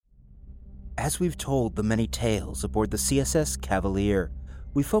As we've told the many tales aboard the CSS Cavalier,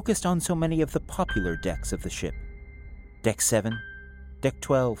 we focused on so many of the popular decks of the ship. Deck 7, Deck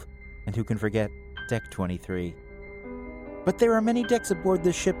 12, and who can forget, Deck 23. But there are many decks aboard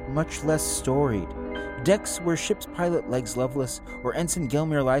this ship much less storied. Decks where ship's pilot Legs Loveless or Ensign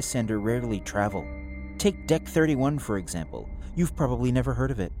Gelmir Lysander rarely travel. Take Deck 31, for example. You've probably never heard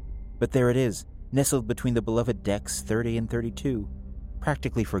of it. But there it is, nestled between the beloved Decks 30 and 32.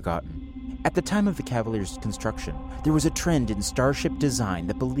 Practically forgotten. At the time of the Cavalier's construction, there was a trend in starship design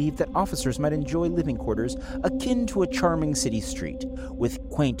that believed that officers might enjoy living quarters akin to a charming city street, with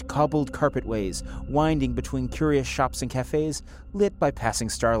quaint cobbled carpetways winding between curious shops and cafes lit by passing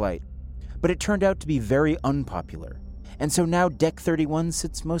starlight. But it turned out to be very unpopular, and so now Deck 31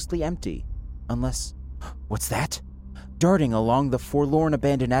 sits mostly empty. Unless... what's that? Darting along the forlorn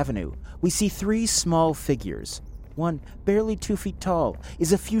abandoned avenue, we see three small figures. One, barely 2 feet tall,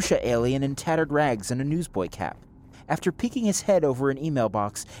 is a fuchsia alien in tattered rags and a newsboy cap. After peeking his head over an email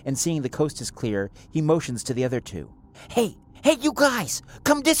box and seeing the coast is clear, he motions to the other two. Hey, you guys!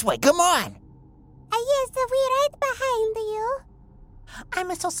 Come this way, come on! Yes, we're right behind you.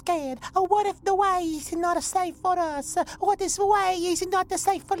 I'm so scared. What if the way is not safe for us? What if the way is not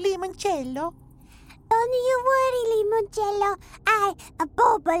safe for Limoncello? Don't you worry, Limoncello.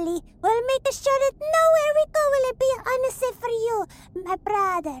 Boboli, will make sure that nowhere we go will it be unsafe for you, my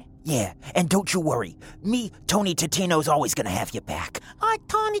brother. Yeah, and don't you worry. Me, Tony Totino's always gonna have your back. Oh,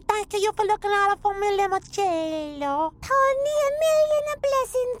 Tony, thank you for looking out for me, Limoncello. Tony, a million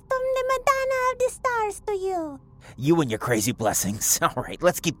blessings from the Madonna of the Stars to you. You and your crazy blessings. All right,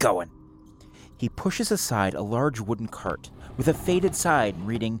 let's keep going. He pushes aside a large wooden cart with a faded side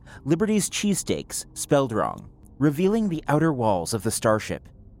reading Liberty's Cheesesteaks, spelled wrong, revealing the outer walls of the starship.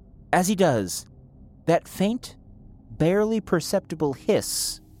 As he does, that faint, barely perceptible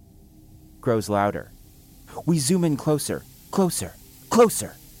hiss grows louder. We zoom in closer,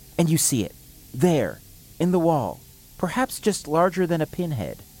 and you see it, there, in the wall, perhaps just larger than a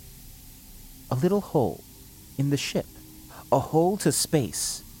pinhead. A little hole in the ship, a hole to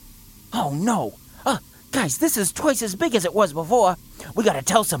space. Oh no! Guys, this is twice as big as it was before. We gotta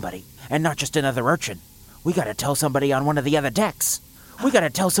tell somebody, and not just another urchin. We gotta tell somebody on one of the other decks. We gotta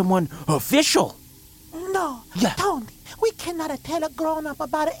tell someone official. No, Yeah. Tony, we cannot tell a grown-up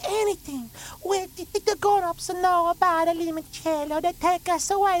about anything. The grown-ups know about Limoncello. They take us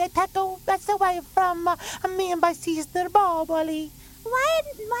away. They take us away from me and my sister Boboli. Why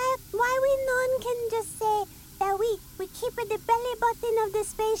we none can just say that we keep the belly button of the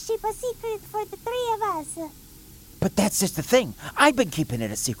spaceship a secret for the three of us? But that's just the thing. I've been keeping it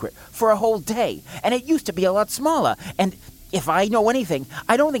a secret for a whole day, and it used to be a lot smaller. And if I know anything,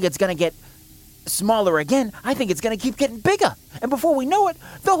 I don't think it's gonna get smaller again. I think it's gonna keep getting bigger. And before we know it,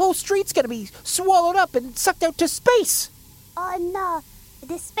 the whole street's gonna be swallowed up and sucked out to space. Oh no,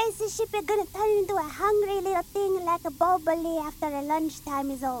 the spaceship is gonna turn into a hungry little thing like a Boboli after the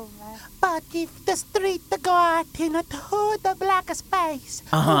lunchtime is over. But if the street go out into the black space,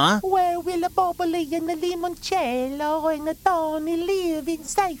 where will the Boboli and the Limoncello and the Tony live in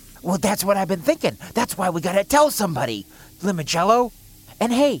safe? Well, that's what I've been thinking. That's why we gotta tell somebody, Limoncello.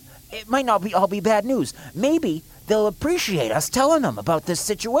 And hey, it might not all be bad news. Maybe they'll appreciate us telling them about this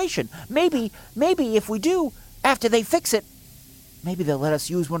situation. Maybe if we do, after they fix it, maybe they'll let us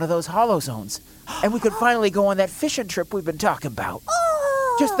use one of those holozones. And we could finally go on that fishing trip we've been talking about.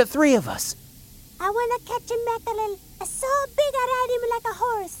 Oh! Just the three of us. I wanna catch a mackerel so big I ride him like a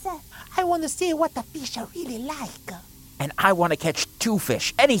horse. I want to see what the fish are really like. And I want to catch 2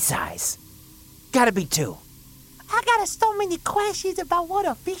 fish, any size. Gotta be 2. I got so many questions about what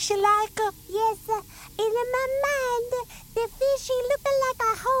a fish is like. Yes, in my mind, the fish he look like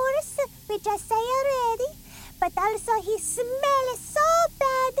a horse, which I say already. But also he smells so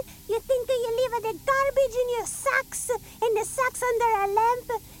bad, you think you leave the garbage in your socks, and the socks under a lamp,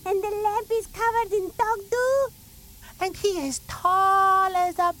 and the lamp is covered in dog doo. And he is tall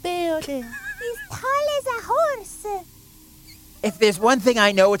as a building. He's tall as a horse. If there's one thing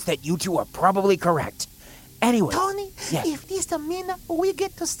I know, it's that you two are probably correct. Anyway, Tony, yeah. if this minute we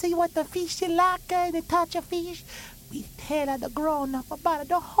get to see what the fish is like and touch a fish, we tell the grown-up about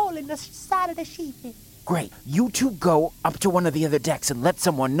the hole in the side of the ship. Great. You two go up to one of the other decks and let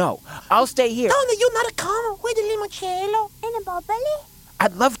someone know. I'll stay here. Tony, you not come with the Limoncello? And a Boboli?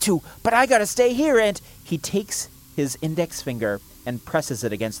 I'd love to, but I gotta stay here. And he takes his index finger and presses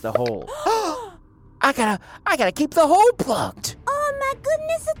it against the hole. I gotta keep the hole plugged. Oh my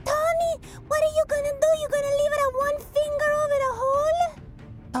goodness, Tony! What are you gonna do? You gonna leave it one finger over the hole?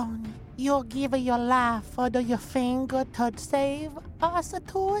 Tony, you'll give your life for your finger to save us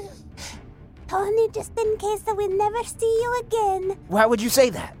two? Tony, just in case that we never see you again, Why would you say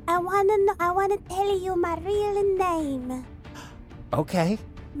that? I wanna tell you my real name. Okay.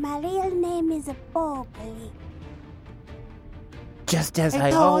 My real name is Bobbly. Just as Hey,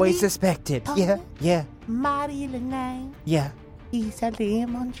 I Tony? always suspected. Tony? Yeah. My real name Yeah. is a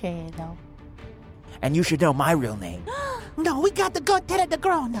limoncello. And you should know my real name. No, we got to go tell the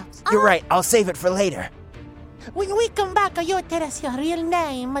grown-ups. You're right. I'll save it for later. When we come back, you tell us your real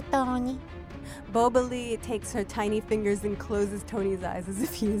name, Tony. Bobbly takes her tiny fingers and closes Tony's eyes as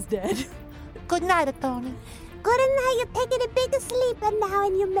if he is dead. Good night, Tony. Good night, you're taking a big sleep now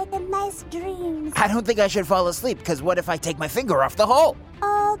and you're making nice dreams. I don't think I should fall asleep, because what if I take my finger off the hole?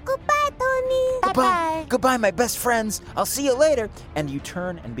 Oh, goodbye, Tony. Bye-bye. Goodbye, my best friends. I'll see you later. And you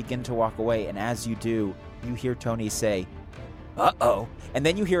turn and begin to walk away, and as you do, you hear Tony say, uh-oh. And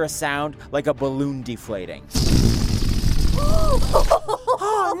then you hear a sound like a balloon deflating.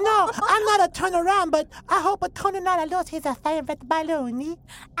 Oh, no, I'm not a turn around, but I hope Tony not lose his favorite balloon.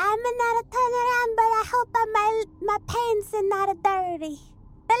 I'm not a turnaround, but I hope my pants are not dirty.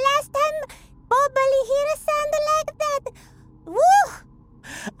 The last time Bobbly hear a sound like that, woo!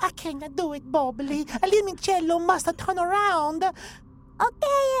 I cannot do it, Bobbly. A limoncello must turn around.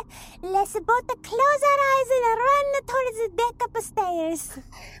 Okay, let's both close our eyes and run towards the deck upstairs.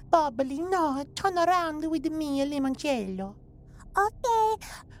 Bobbly, no, turn around with me, limoncello. Okay.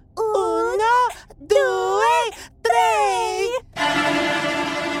 Uno, due, tre.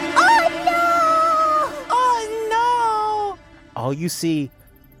 Oh no! Oh, no! All you see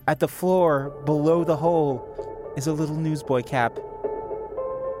at the floor below the hole is a little newsboy cap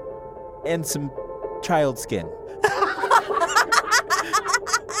and some child skin.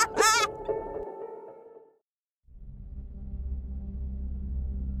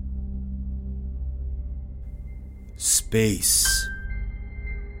 Space.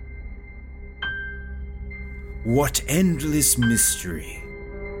 What endless mystery.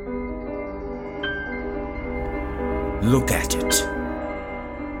 Look at it.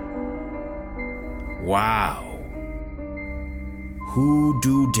 Wow. Who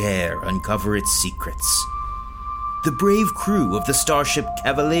do dare uncover its secrets? The brave crew of the starship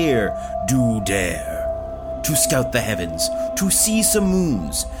Cavalier do dare. To scout the heavens, to see some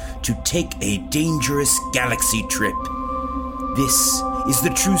moons, to take a dangerous galaxy trip. This is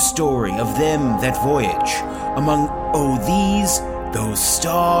the true story of them that voyage among, those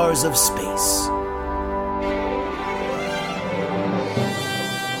stars of space.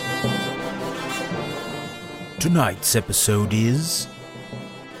 Tonight's episode is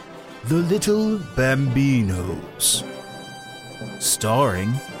The Little Bambinos,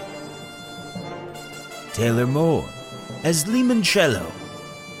 starring Taylor Moore as Limoncello,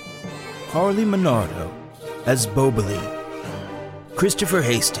 Carly Minardo as Bobbly, Christopher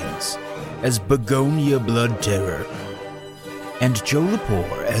Hastings as Begonia Blood Terror, and Joe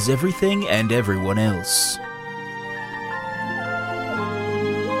Lepore as everything and everyone else.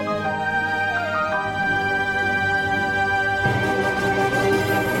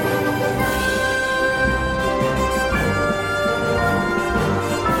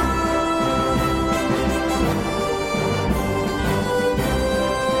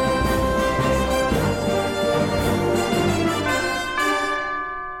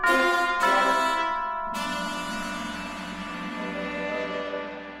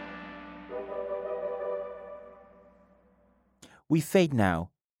 We fade now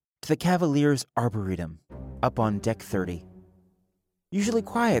to the Cavalier's Arboretum up on Deck 30. Usually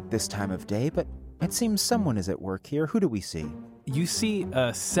quiet this time of day, but it seems someone is at work here. Who do we see? You see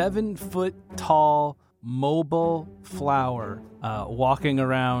a 7-foot-tall mobile flower walking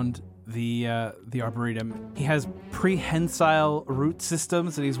around the arboretum. He has prehensile root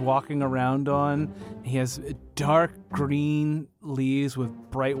systems that he's walking around on. He has dark green leaves with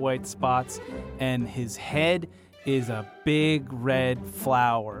bright white spots, and his head is a big red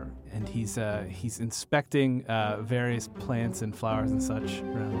flower, and he's inspecting various plants and flowers and such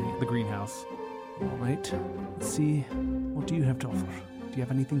around the greenhouse. All right, let's see. What do you have to offer? Do you have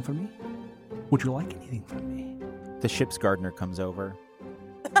anything for me? Would you like anything from me? The ship's gardener comes over.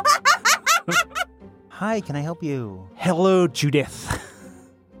 Hi, can I help you? Hello, Judith.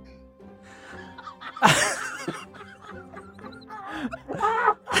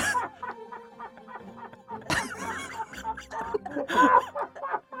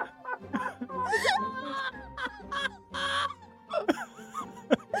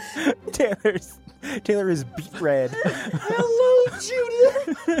 Taylor is beet red. Hello,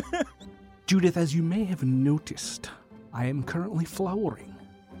 Judith. Judith, as you may have noticed, I am currently flowering.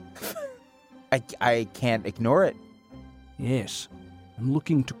 I can't ignore it. Yes. I'm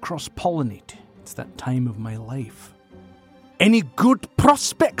looking to cross-pollinate. It's that time of my life. Any good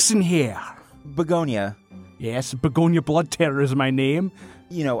prospects in here? Begonia. Yes, Begonia Bloodterror is my name.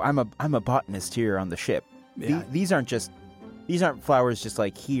 You know, I'm a botanist here on the ship. Yeah. These aren't flowers just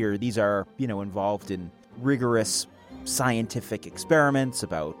like here. These are, involved in rigorous scientific experiments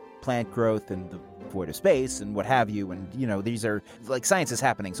about plant growth and the void of space and what have you. And, these are, like, science is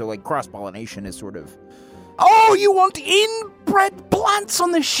happening. So, like, cross-pollination is sort of... Oh, you want inbred plants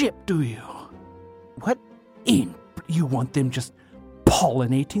on the ship, do you? What? You want them just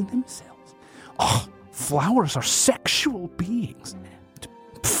pollinating themselves? Oh, flowers are sexual beings.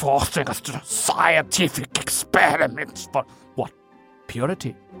 Forcing us to scientific experiments for what?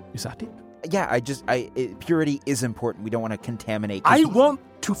 Purity? Is that it? Yeah, purity is important. We don't want to contaminate. I want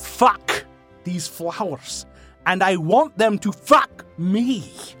to fuck these flowers, and I want them to fuck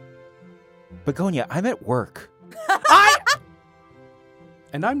me. Begonia, I'm at work.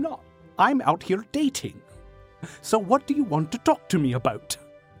 And I'm not. I'm out here dating. So what do you want to talk to me about?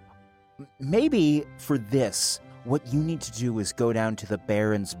 Maybe for this, what you need to do is go down to the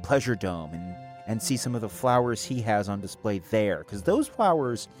Baron's Pleasure Dome and see some of the flowers he has on display there. Because those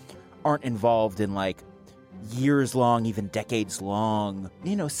flowers aren't involved in, like, years-long, even decades-long,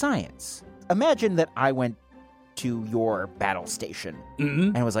 science. Imagine that I went to your battle station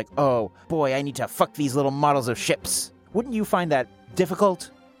and was like, oh, boy, I need to fuck these little models of ships. Wouldn't you find that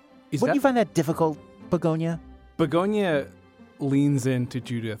difficult? Wouldn't you find that difficult, Begonia? Begonia leans into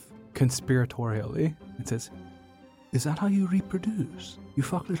Judith conspiratorially and says, is that how you reproduce? You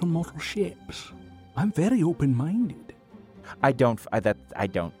fuck little mortal ships? I'm very open-minded. I don't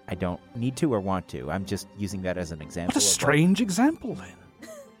need to or want to. I'm just using that as an example. What a strange example,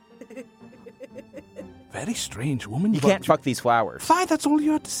 then. Very strange, woman. You can't fuck these flowers. Fine, that's all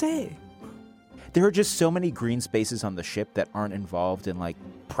you had to say. There are just so many green spaces on the ship that aren't involved in, like,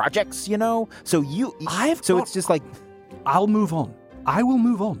 projects, So it's just like... I'll move on. I will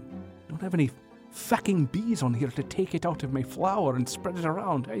move on. Don't have any fucking bees on here to take it out of my flower and spread it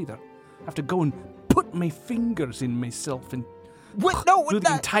around either. I have to go and put my fingers in myself and do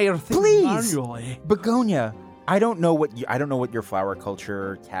the entire thing manually. Begonia, I don't know what your flower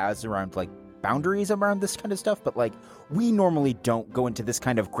culture has around, like, boundaries around this kind of stuff, but, like, we normally don't go into this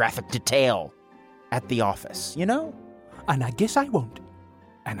kind of graphic detail at the office, And I guess I won't.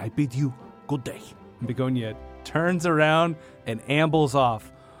 And I bid you good day. Begonia turns around and ambles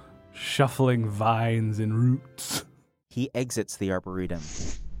off, shuffling vines and roots. He exits the Arboretum,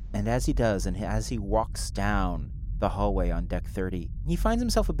 and as he does, and as he walks down the hallway on deck 30, he finds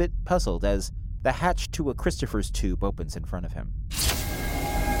himself a bit puzzled as the hatch to a Christopher's tube opens in front of him.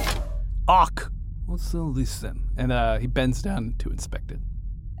 Ock! What's all this then? And he bends down to inspect it.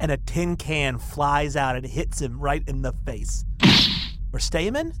 And a tin can flies out and hits him right in the face. We're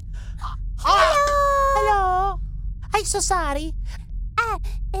Stamen? Hello. I'm so sorry.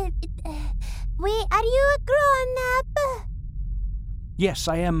 Wait, are you a grown-up? Yes,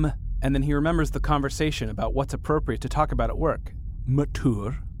 I am. And then he remembers the conversation about what's appropriate to talk about at work.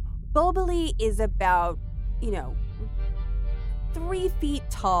 Mature. Boboli is about, 3 feet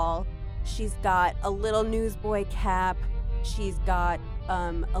tall. She's got a little newsboy cap. She's got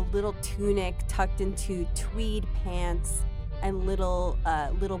a little tunic tucked into tweed pants and little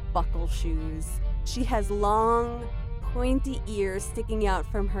buckle shoes. She has long, pointy ears sticking out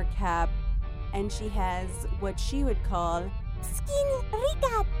from her cap, and she has what she would call Skin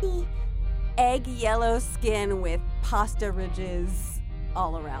rigati. egg yellow skin with pasta ridges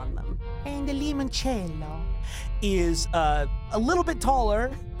all around them. And the limoncello is a little bit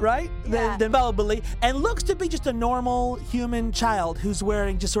taller, right, than Boboli, and looks to be just a normal human child who's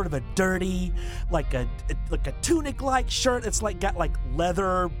wearing just sort of a dirty, like a tunic-like shirt. It's like got like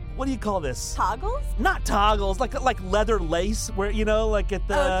leather. What do you call this? Toggles? Not toggles, like leather lace, where like at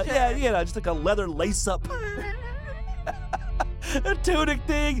the just like a leather lace up. A tunic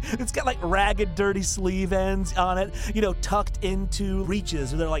thing. It's got like ragged, dirty sleeve ends on it, tucked into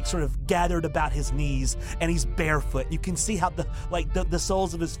reaches. They're like sort of gathered about his knees, and he's barefoot. You can see how the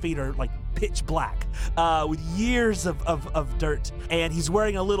soles of his feet are like pitch black, with years of dirt. And he's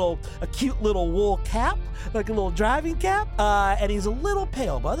wearing a cute little wool cap, like a little driving cap, and he's a little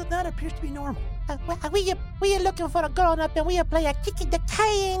pale, but other than that, it appears to be normal. We are looking for a grown-up, and we are playing kicking the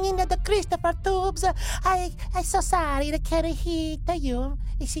can into the Christopher tubes. I'm so sorry, I can't hear you,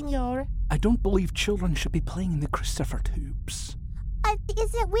 senor. I don't believe children should be playing in the Christopher tubes.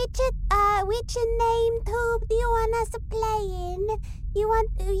 Is it which name tube do you want us to play in? You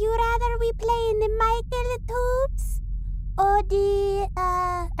rather we play in the Michael tubes Odie,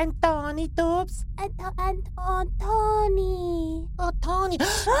 Antoni Tubes. and Tony. Oh, Tony.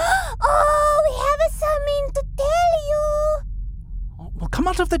 Oh, we have something to tell you. Oh, well, come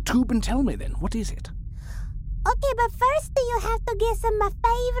out of the tube and tell me then. What is it? Okay, but first you have to guess my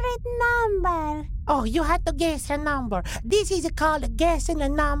favorite number. Oh, you have to guess her number. This is called guessing the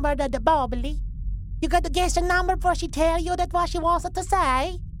number of the bubbly. You got to guess the number before she tell you that what she wants to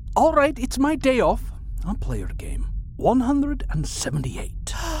say. All right, it's my day off. I'll play your game.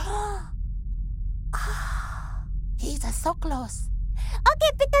 178. He's so close.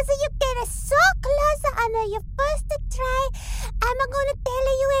 Okay, because you get so close on your first try, I'm gonna tell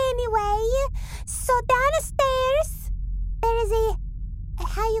you anyway. So downstairs, there is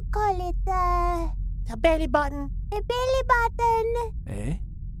how you call it, The belly button. a belly button. Eh?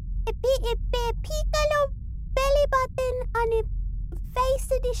 A piccolo belly button on the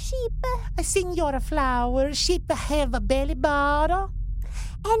face of the sheep. Senora Flower, sheep have a belly button.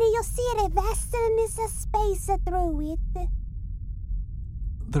 And you'll see the vastness of space through it.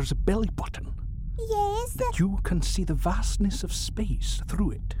 There's a belly button. Yes, That you can see the vastness of space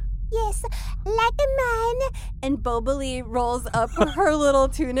through it. yes, like mine. And Boboli rolls up her little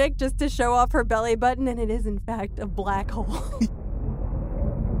tunic just to show off her belly button, and it is in fact a black hole.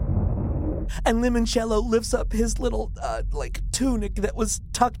 And Limoncello lifts up his little, tunic that was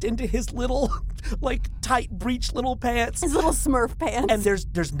tucked into his little, tight breech little pants. His little Smurf pants. And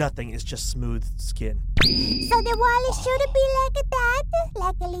there's nothing. It's just smooth skin. So the wall should be like that,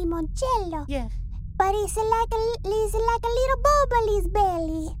 like a limoncello. Yeah, But it's like a little bubbly's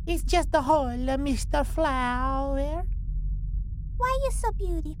belly. it's just a hole, Mr. Flower. Why you so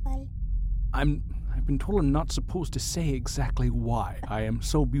beautiful? I've been told I'm not supposed to say exactly why I am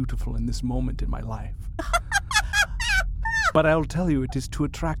so beautiful in this moment in my life. But I'll tell you it is to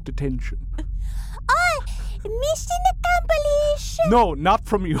attract attention. Oh, mission accomplished. No, not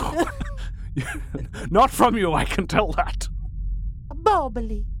from you. Not from you, I can tell that.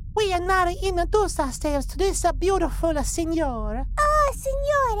 Bubbly, we are now introduce ourselves to this beautiful senora. Oh,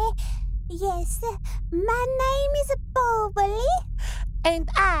 signore. Yes, my name is Bubbly. And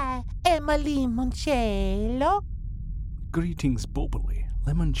I am a limoncello. Greetings, Boboli,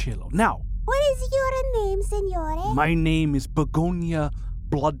 Limoncello. Now, What is your name, signore? my name is Begonia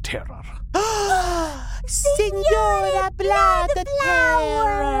Blood Terror. Senora Blood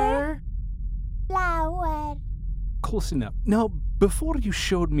Terror. Flower. Close enough. Now, before you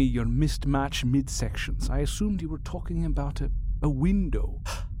showed me your mismatched midsections, I assumed you were talking about a window.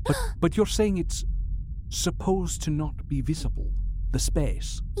 But you're saying it's supposed to not be visible, the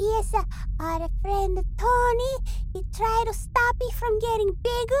space. Yes, our friend Tony, he tried to stop me from getting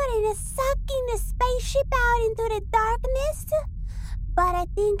bigger and sucking the spaceship out into the darkness. But I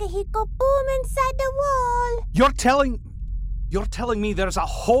think he go boom inside the wall. You're telling me there's a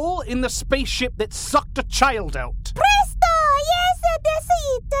hole in the spaceship that sucked a child out. Presto! Yes, that's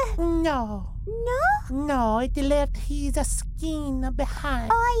it. No, No? no, it left his skin behind.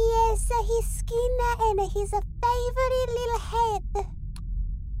 Oh, yes, his skin and his favorite little head.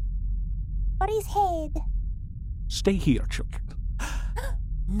 Or his head. Stay here, chicken.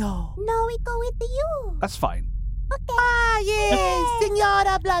 No. No, we go with you. That's fine. Okay. Ah, yes,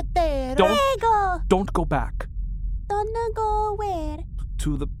 Senora Blood Terror. Prego. Don't go back Don't go where?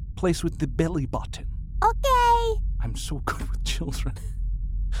 to the place with the belly button. Okay. I'm so good with children.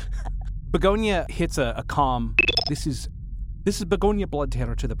 Begonia hits a comm. This is Begonia Blood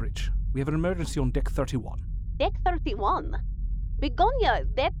Terror to the bridge. We have an emergency on deck 31. Deck 31. Begonia,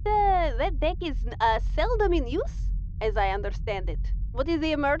 that deck is seldom in use, as I understand it. What is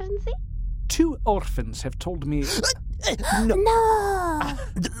the emergency? 2 orphans have told me. No. No.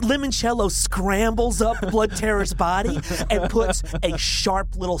 Limoncello scrambles up Blood Terror's body and puts a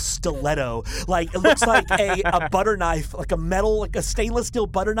sharp little stiletto. It looks like a butter knife, like a stainless steel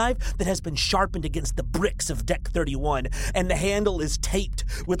butter knife that has been sharpened against the bricks of Deck 31. And the handle is taped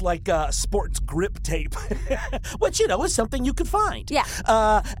with sports grip tape, which, is something you could find. Yeah.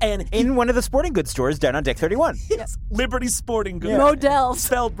 And In one of the sporting goods stores down on deck 31. yes, Liberty Sporting Goods. Models.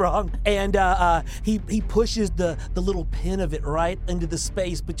 Spelled wrong. And he pushes the little pin of it right into the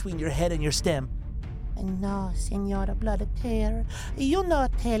space between your head and your stem. No, Senora Blood Terror. You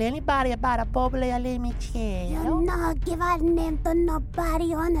not tell anybody about a bubbly You limoncello. not give our name to nobody,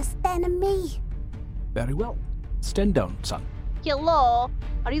 you understand me? Very well. Stand down, son. Hello?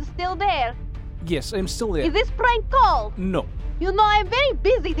 Are you still there? Yes, I'm still there. Is this prank call? No. You know, I'm very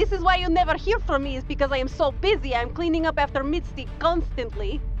busy. This is why you never hear from me, is because I am so busy. I'm cleaning up after Misty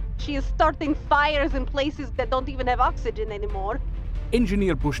constantly. She is starting fires in places that don't even have oxygen anymore.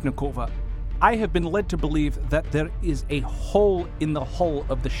 Engineer Bushnikova, I have been led to believe that there is a hole in the hull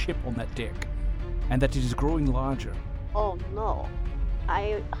of the ship on that deck, and that it is growing larger. Oh no.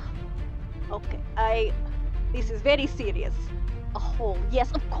 This is very serious. A hole.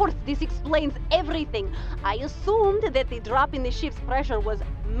 Yes, of course, this explains everything. I assumed that the drop in the ship's pressure was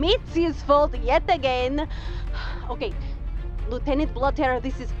Mitzi's fault yet again. Okay, Lieutenant Blood Terror,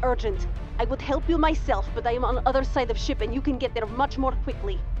 this is urgent. I would help you myself, but I am on the other side of ship and you can get there much more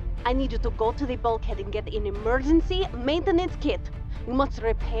quickly. I need you to go to the bulkhead and get an emergency maintenance kit. You must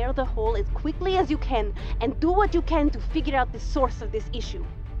repair the hole as quickly as you can and do what you can to figure out the source of this issue.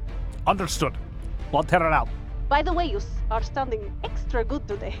 Understood. Blood Terror out. By the way, you are sounding extra good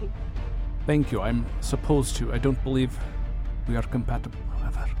today. Thank you. I'm supposed to. I don't believe we are compatible,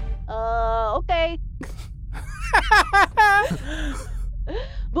 however. Okay.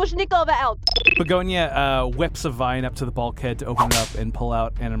 Bushnikova out. Begonia whips a vine up to the bulkhead to open it up and pull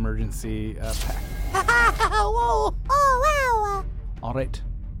out an emergency pack. Whoa. Oh, wow. All right.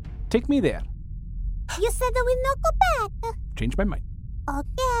 Take me there. You said that we not go back. Change my mind.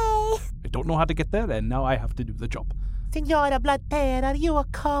 Okay. I don't know how to get there, and now I have to do the job. Signora Blood Terror, you are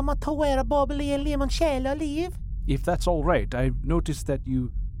come to where Bubbly and Limoncello live? If that's all right, I've noticed that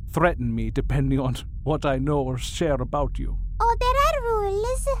you threaten me depending on what I know or share about you. Oh, there are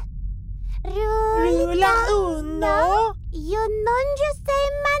rules. Rula uno. You don't just say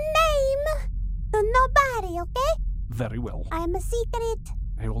my name to nobody, okay? Very well. I'm a secret,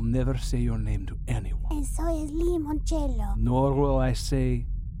 I will never say your name to anyone. and so is Limoncello. Nor will I say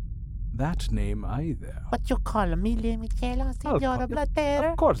that name either. What you call me, Limoncello, Signora Blood Terror?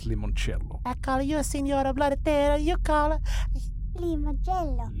 Of course, Limoncello. I call you Signora Blood Terror, you call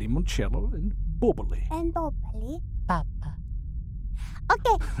Limoncello Limoncello and Bubbly. and Boboli. Papa.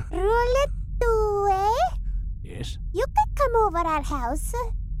 Okay, rule 2, eh? Yes? You could come over our house.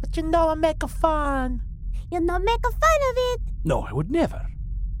 But you know I make a fun. You not make a fun of it. No, I would never.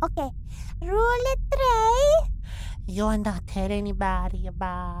 Okay, rule 3. You not tell anybody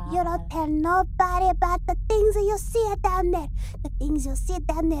about. You don't tell nobody about the things that you see down there. The things you see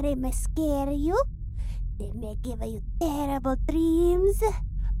down there, they may scare you. They may give you terrible dreams.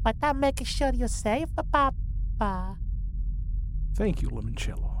 But I'm making sure you're safe, Papa. Thank you,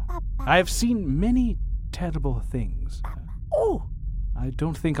 Limoncello. Papa. I have seen many terrible things. Oh, I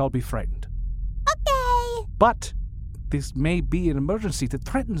don't think I'll be frightened. Okay, But this may be an emergency that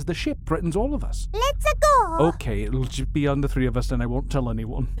threatens the ship, threatens all of us. let's go. Okay, it'll just be on the three of us, and I won't tell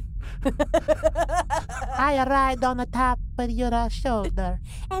anyone. I ride on the top of your shoulder.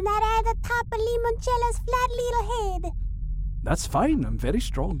 And I ride the top of Limoncello's flat little head. That's fine. I'm very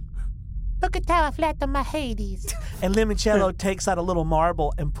strong. Look at how I flatten my Hades. And Limoncello takes out a little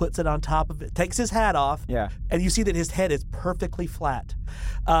marble and puts it on top of it. Takes his hat off. Yeah. And you see that his head is perfectly flat.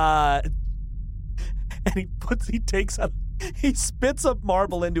 And he spits a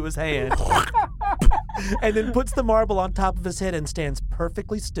marble into his hand. And then puts the marble on top of his head and stands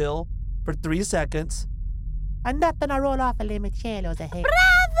perfectly still for 3 seconds. I'm not gonna roll off a Limoncello's head.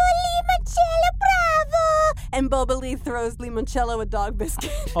 Bravo, Limoncello, bravo! And Boboli throws Limoncello a dog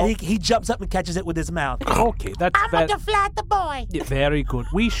biscuit. And he jumps up and catches it with his mouth. Okay, that's I'm that. gonna flat the boy. Yeah, very good.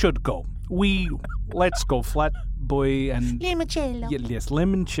 We should go. Let's go, Flat Boy and Limoncello. yes,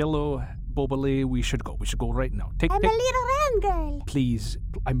 Limoncello, Boboli. We should go. We should go right now. I'm a little round girl. Please,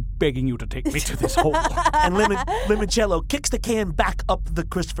 I'm begging you to take me to this hole. And Limoncello kicks the can back up the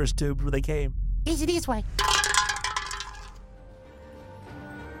Christopher's tube where they came. Easy this way.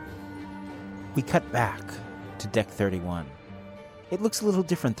 We cut back to Deck 31. It looks a little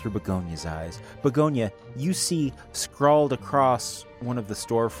different through Begonia's eyes. Begonia, you see scrawled across one of the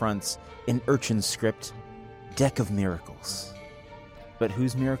storefronts in urchin script, Deck of Miracles. But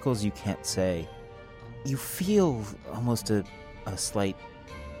whose miracles you can't say. You feel almost a slight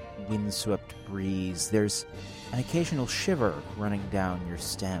windswept breeze. There's an occasional shiver running down your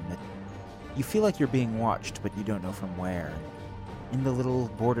stem. You feel like you're being watched, but you don't know from where. In the little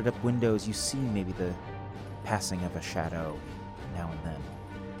boarded-up windows, you see maybe the passing of a shadow now and then.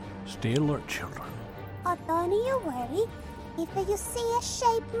 Stay alert, children. Oh, don't you worry. If you see a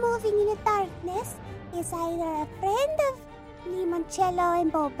shape moving in the darkness, it's either a friend of Limoncello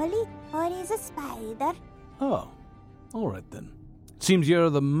and Boboli, or it's a spider. Oh, all right then. Seems you're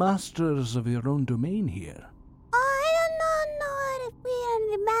the masters of your own domain here. Oh, I don't know if we are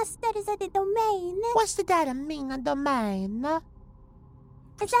the masters of the domain. What's that mean, a domain?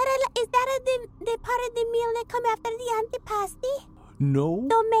 Is that the part of the meal that come after the antipasti? No?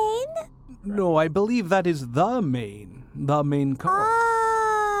 Domain? No, I believe that is the main course.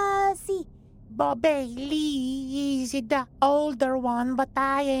 Oh, see. Bob Bailey is the older one, but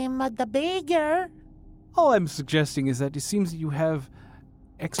I am the bigger. All I'm suggesting is that it seems that you have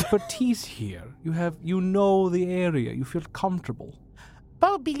expertise here. You know the area. You feel comfortable.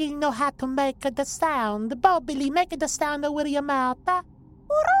 Bob Bailey know how to make the sound. Bob Bailey, make the sound with your mouth. I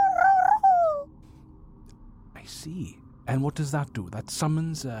see. And what does that do? That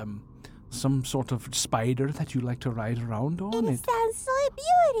summons some sort of spider that you like to ride around on? It sounds so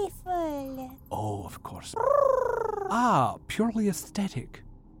beautiful. Oh, of course. Purely aesthetic.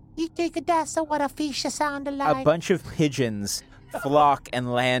 You think that's what a fish sound like? A bunch of pigeons flock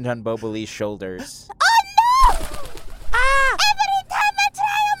and land on Boboli's shoulders. Oh no! Every time I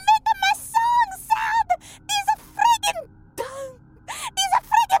try to make my song sound, these friggin' birds,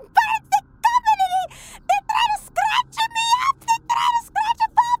 they come and they try to scratch me up. They try to scratch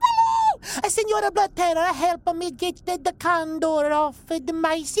Boboli. Senora Bloodterror, help me get the condor off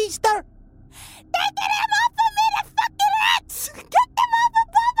my sister. Take them off of me, the fucking rats! Get them off of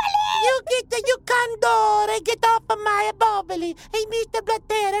Boboli! You condor, get off of my Boboli. Hey, Mr.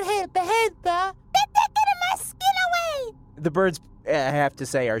 Bloodterror, help. They're taking my skin away. The birds, I have to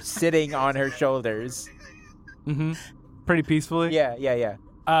say, are sitting on her shoulders. Mm-hmm. Pretty peacefully? Yeah.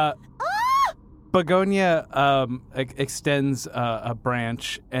 Begonia extends a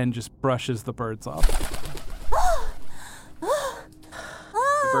branch and just brushes the birds off.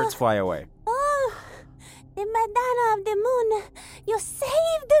 The birds fly away. Oh, the Madonna of the Moon, you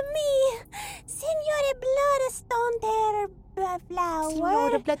saved me. Signore Bloodstone Terror Flower.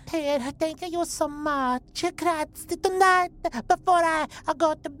 Senora Bloodterror, thank you so much. Grazie. Tonight, before I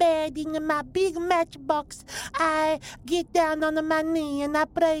go to bed in my big matchbox, I get down on my knee and I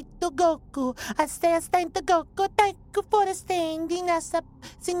pray to Goku. I say, thank to Goku, thank you for sending us up,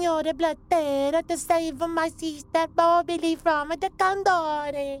 Senora Bloodterror, to save my sister Boboli from the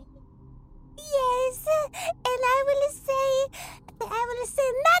Condore. Yes, and I will say,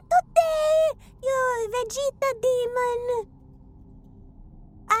 not today, you Vegeta demon.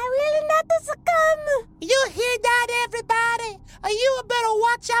 I will not succumb. You hear that, everybody? You better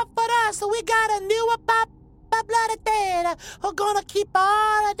watch out for us. We got a new Bloodterror who's gonna keep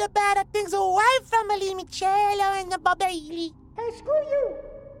all of the bad things away from Limoncello and the Bailey. Hey, screw you!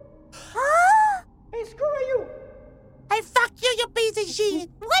 Huh? Hey, screw you! Hey, fuck you, you piece of shit!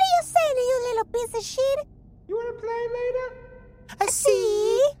 What are you saying, you little piece of shit? You wanna play later? I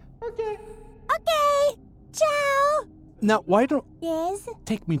see. Okay. Okay, ciao. Now, why don't... Yes?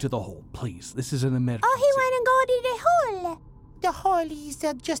 Take me to the hole, please. This is an emergency. Oh, he wanna go to the hole. The hole is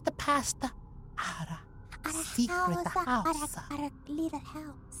just a pasta. Our secret house. Our little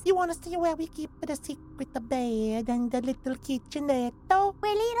house. You wanna see where we keep the secret bed and the little kitchenette?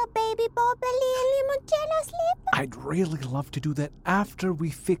 Where little baby Boboli and Limoncello sleep? I'd really love to do that after we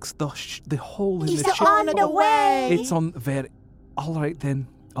fix the hole in It's the on the way. It's on very... All right, then.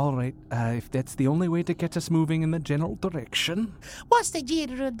 All right. If that's the only way to get us moving in the general direction... What's the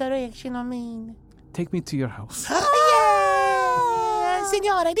general direction, I mean? Take me to your house. Yeah!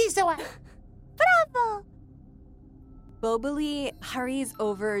 Signore, this way. Bravo! Boboli hurries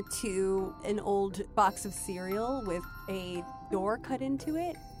over to an old box of cereal with a door cut into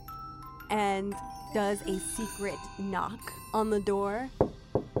it and does a secret knock on the door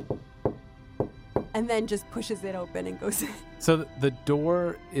and then just pushes it open and goes in. So the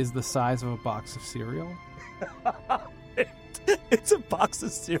door is the size of a box of cereal? It's a box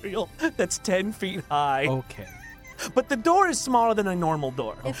of cereal that's 10 feet high. Okay. But the door is smaller than a normal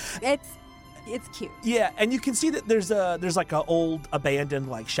door. It's cute. Yeah, and you can see that there's like a old abandoned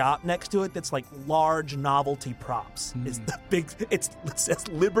like shop next to it that's like large novelty props. It's the big. It says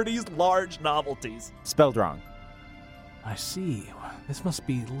Liberty's Large Novelties. Spelled wrong. I see. This must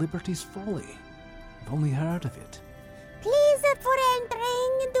be Liberty's Folly. I've only heard of it. Please, for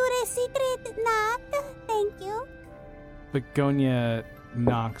entering, do the secret knock. Thank you. Begonia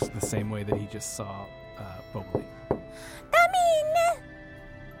knocks the same way that he just saw Boboli. Come in.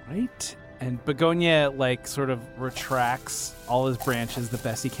 Right? And Begonia, like, sort of retracts all his branches the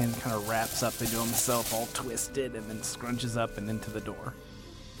best he can, kind of wraps up into himself all twisted, and then scrunches up and into the door.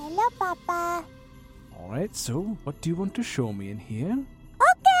 Hello, Papa. All right, so what do you want to show me in here?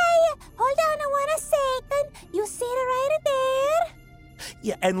 Okay, hold on 1 second. You sit right there.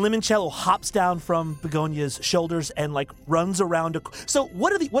 Yeah, and Limoncello hops down from Begonia's shoulders and like runs around. So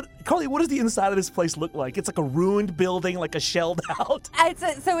Carly? What does the inside of this place look like? It's like a ruined building, like a shelled out.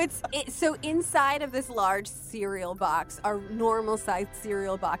 So inside of this large cereal box are normal-sized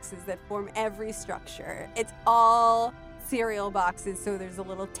cereal boxes that form every structure. It's all cereal boxes. So there's a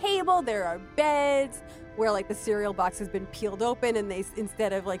little table, there are beds where like the cereal box has been peeled open, and they,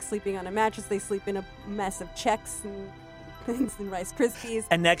 instead of like sleeping on a mattress, they sleep in a mess of Chex and Rice Krispies.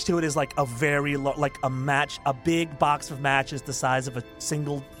 And next to it is like a very a big box of matches the size of a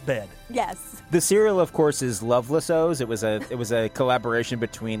single bed. Yes. The cereal, of course, is Loveless O's. It was a collaboration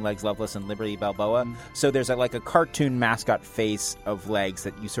between Legs Loveless and Liberty Balboa. So there's like a cartoon mascot face of Legs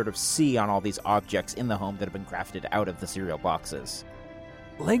that you sort of see on all these objects in the home that have been crafted out of the cereal boxes.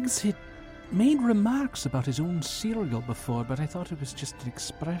 Legs had made remarks about his own cereal before, but I thought it was just an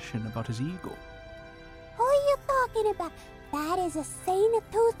expression about his ego. Who are you talking about? That is a Saint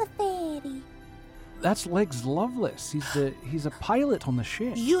Tooth Fairy. That's Legs Loveless. He's a pilot on the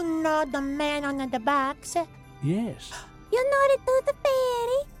ship. You know the man under the box? Yes. You know the Tooth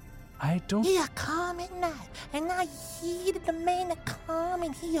Fairy? I don't... He come at night, and I hear the man come,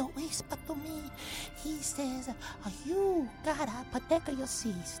 and he whisper to me. He says, you gotta protect your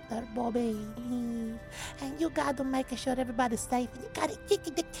sister, Bobby. And you gotta make sure everybody's safe. You gotta kick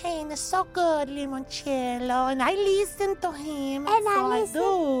the can. It's so good, Limoncello. And I listen to him. And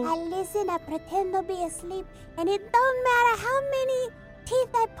so I listen, I pretend to be asleep. And it don't matter how many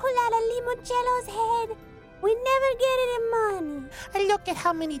teeth I pull out of Limoncello's head. We never get any money. And look at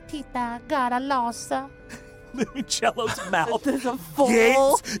how many teeth I got. I lost. Limoncello's mouth There's a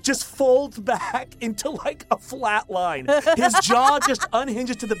full... just folds back into like a flat line. His jaw just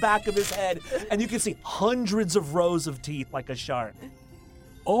unhinges to the back of his head, and you can see hundreds of rows of teeth like a shark.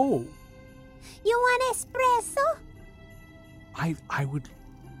 Oh, You want espresso? I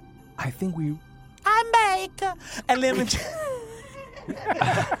think we... I make. And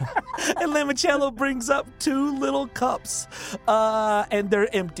Limoncello brings up 2 little cups, and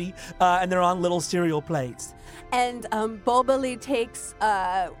they're empty, and they're on little cereal plates. And Bulbily takes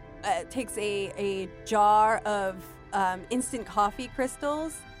a jar of instant coffee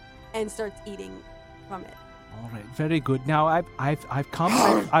crystals and starts eating from it. All right, very good. Now I've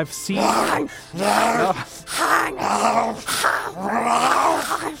come. I've seen.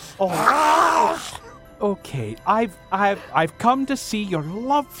 Okay, I've come to see your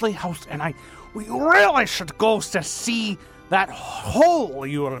lovely house, and we really should go to see that hole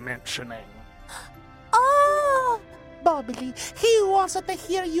you were mentioning. Oh, Bobbly, he wants to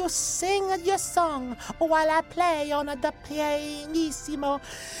hear you sing your song while I play on the pianissimo.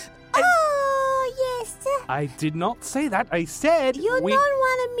 Oh, yes. I did not say that. I said You don't want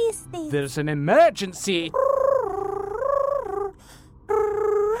to miss this. there's an emergency.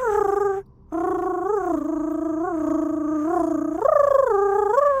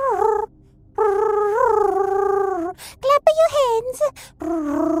 Clap your hands.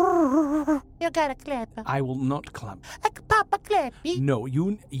 You gotta clap. I will not clap. Papa Clappy. No,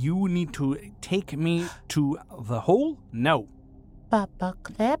 you need to take me to the hole. No, Papa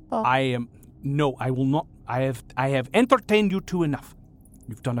Clapper. I will not. I have entertained you two enough.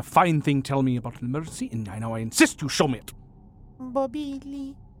 You've done a fine thing telling me about an emergency, and I insist you show me it.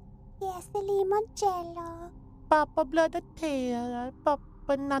 Bobbly. Yes, the limoncello. Papa blood a tear. Papa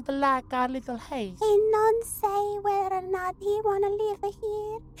not like our little haze. He don't say whether or not he wanna live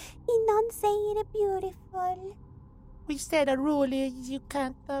here. He don't say it beautiful. We said a rule is you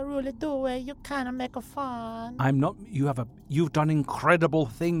can't really do it. You can't make a fun. I'm not. You've done incredible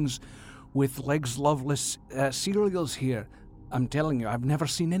things with Legs Loveless cereals here. I'm telling you, I've never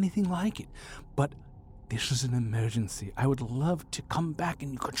seen anything like it. But this is an emergency. I would love to come back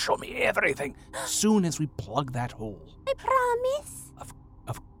and you could show me everything as soon as we plug that hole. I promise.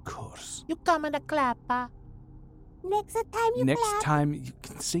 Of course. You come in the clapper. Next time you Next clap. time you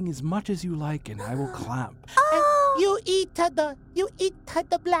can sing as much as you like and I will clap. Oh, You eat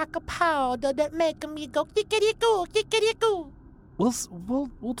the black powder that make me go kickity-coo, kickity-coo.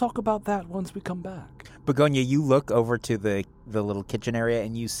 We'll talk about that once we come back. Begonia, you look over to the little kitchen area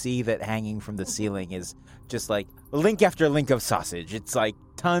and you see that hanging from the ceiling is just like link after link of sausage. It's like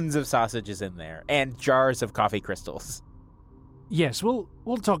tons of sausages in there and jars of coffee crystals. Yes, we'll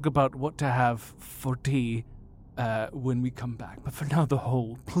talk about what to have for tea when we come back. But for now, the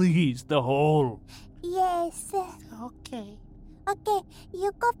hole. Please, the hole. yes. Okay. Okay,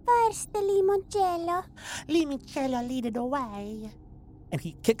 you go first, the limoncello. Limoncello lead it away. And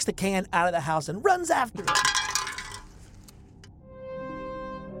he kicks the can out of the house and runs after it.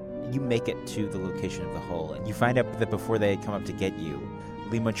 You make it to the location of the hole, and you find out that before they had come up to get you,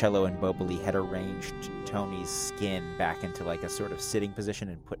 Limoncello and Boboli had arranged Tony's skin back into like a sort of sitting position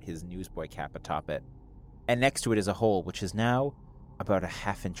and put his newsboy cap atop it. And next to it is a hole, which is now about a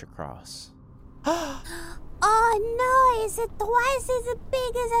half-inch across. Oh no, is it twice as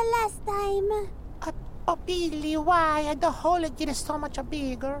big as the last time? Oh, Billy, why the hole get so much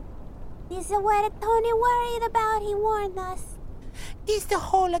bigger? This is what Tony worried about. He warned us. This the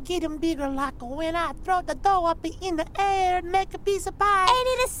hole getting bigger like when I throw the dough up in the air and make a piece of pie. And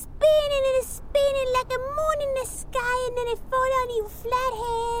it is spinning like a moon in the sky, and then it fall on you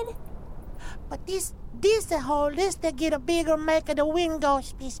flathead. But this the hole, this they get a bigger, make the wind go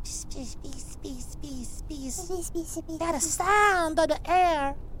peace, peace, peace, peace, peace, peace, peace. That a sound of the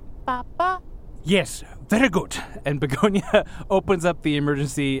air, Papa. Yes, very good. And Begonia opens up the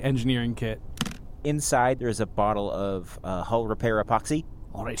emergency engineering kit. Inside, there's a bottle of hull repair epoxy.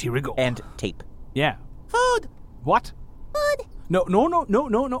 All right, here we go. And tape. Yeah. Food. What? Food.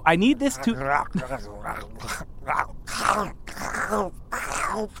 No. I need this to...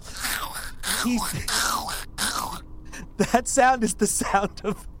 That sound is the sound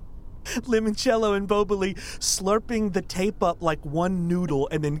of Limoncello and Boboli slurping the tape up like one noodle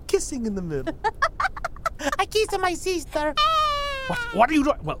and then kissing in the middle. I kissed my sister. What are you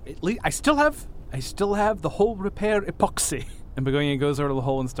doing? Well, at least I still have the hull repair epoxy. And Begonia goes over to the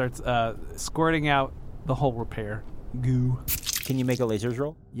hole and starts squirting out the hull repair goo. Can you make a lasers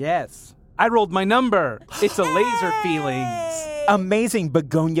roll? Yes. I rolled my number. It's a laser feelings. Amazing,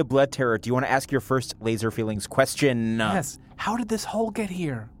 Begonia Blood Terror. Do you want to ask your first laser feelings question? Yes. How did this hole get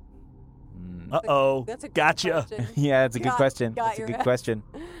here? Uh-oh. That's a good Gotcha. question. Yeah, it's a good question. got That's a your good ass. question.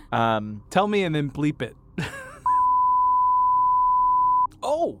 Tell me and then bleep it.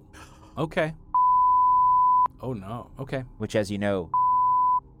 Oh. Okay. Oh, no. Okay. Which, as you know,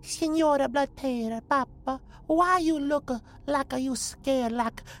 Signora Blattera, Papa, why you look like you scared?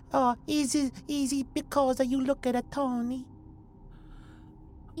 Like, is it because you look at Tony?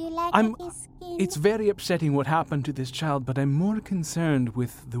 You like his skin? It's very upsetting what happened to this child, but I'm more concerned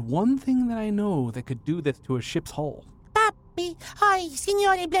with the one thing that I know that could do this to a ship's hull. Papi, hi,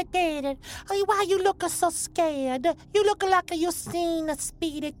 Signora Blattera, why you look so scared? You look like you seen a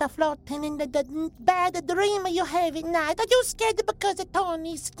spirit floating in the bad dream you have at night. Are you scared because of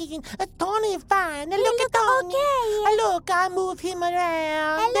Tony's skin? Tony fine. Look at Tony. Okay. Look, I move him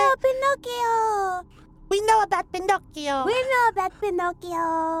around. Hello, Pinocchio. We know about Pinocchio. We know about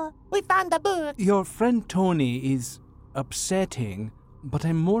Pinocchio. We found the book. Your friend Tony is upsetting, but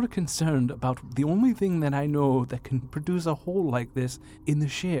I'm more concerned about the only thing that I know that can produce a hole like this in the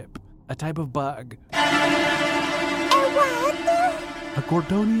ship. A type of bug. What? A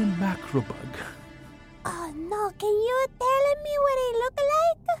Gordonian macrobug. Oh, no. Can you tell me what he look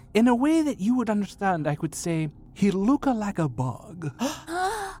like? In a way that you would understand, I could say, he look like a bug.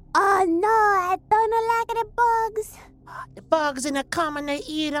 Oh, no. I don't like the bugs. The bugs in the common, they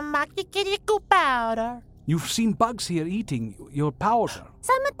eat them like you get your powder. You've seen bugs here eating your powder.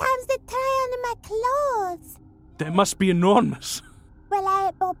 Sometimes they try on my clothes. They must be enormous.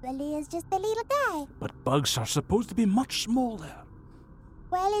 Well, Boboli is just a little guy. But bugs are supposed to be much smaller.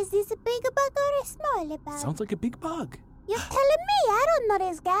 Well, is this a big bug or a small bug? Sounds like a big bug. You're telling me? I don't know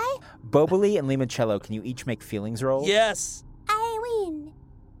this guy. Boboli and Limoncello, can you each make feelings rolls? Yes. I win.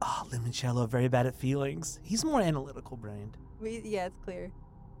 Oh, Limoncello, very bad at feelings. He's more analytical brained. Yeah, it's clear.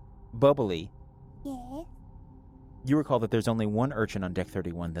 Boboli, Yeah. you recall that there's only one urchin on Deck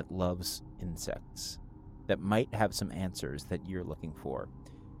 31 that loves insects, that might have some answers that you're looking for,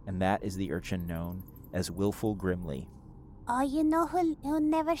 and that is the urchin known as Willful Grimly. Oh, you know who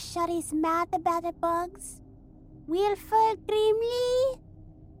never shut his mouth about the bugs? Wilford Grimley?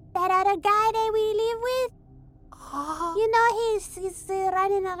 That other guy that we live with? You know he's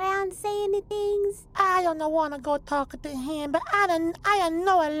running around saying the things. I don't want to go talk to him, but I don't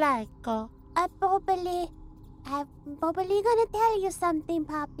know I like her. Boboli gonna tell you something,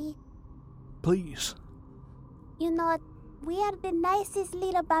 Poppy. Please. You know, we are the nicest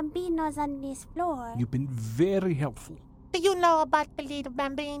little bambinos on this floor. You've been very helpful. Do you know about the little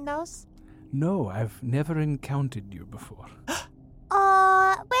bambinos? No, I've never encountered you before.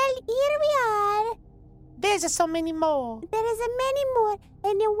 Oh, well, here we are. There's so many more. There is many more,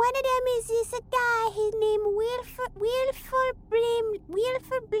 and then one of them is this guy. His name Wilford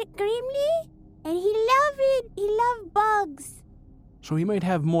Grimley, and he loved bugs. So he might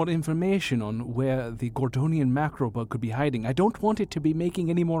have more information on where the Gordonian macrobug could be hiding. I don't want it to be making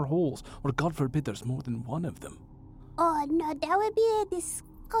any more holes, or God forbid there's more than one of them. Oh no, that would be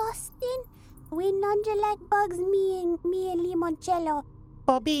disgusting. We don't like bugs, me and Limoncello.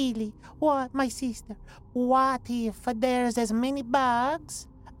 Bobili, what, my sister? What if there's as many bugs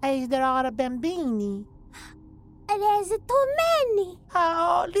as there are bambini? There's too many.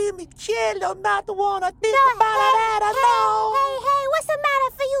 Oh, Limoncello, not wanna think about that alone. Hey, what's the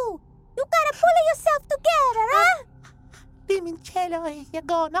matter for you? You gotta pull yourself together, huh? Limoncello, you're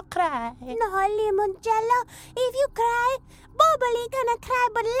gonna cry. No, Limoncello, if you cry, Bubbly gonna cry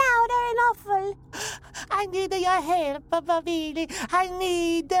but louder and awful. I need your help, Babili. I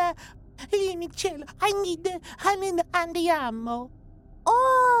need Limoncello. I need Andiamo.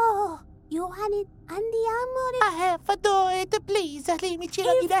 Oh, you want it Andiamo? I have to do it, please.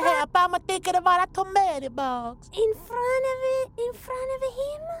 Limoncello need help. I'm taking about a tomato box. In front of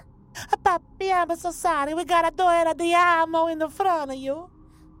him? Papi, I'm so sorry. We gotta do it Andiamo in the front of you.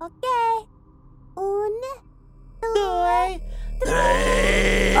 Okay. Un, Due,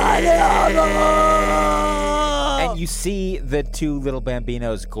 And you see the two little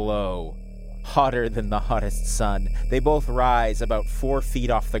bambinos glow, hotter than the hottest sun. They both rise about 4 feet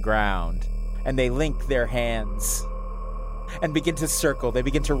off the ground, and they link their hands and begin to circle. They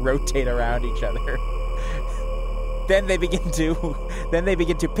begin to rotate around each other. Then they begin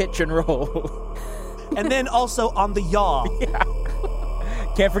to pitch and roll. And then also on the yaw. Yeah.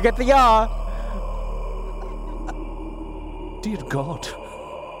 Can't forget the yaw. Dear God.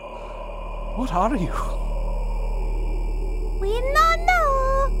 What are you? we don't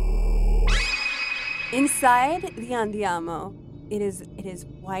know. Inside the Andiamo, it is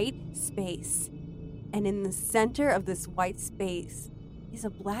white space. And in the center of this white space is a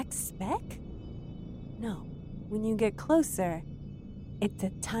black speck? No. When you get closer, it's a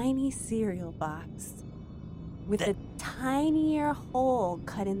tiny cereal box with a tinier hole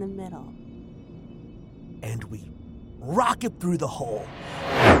cut in the middle. And we rocket through the hole.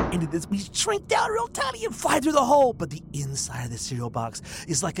 Into this, we shrink down real tiny and fly through the hole. But the inside of the cereal box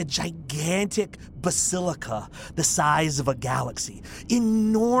is like a gigantic basilica the size of a galaxy.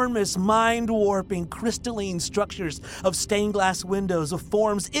 Enormous, mind-warping, crystalline structures of stained glass windows of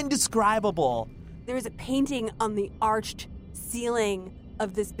forms indescribable. There is a painting on the arched ceiling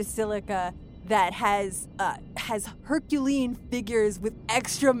of this basilica that has Herculean figures with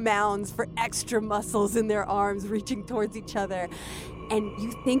extra mounds for extra muscles in their arms reaching towards each other. And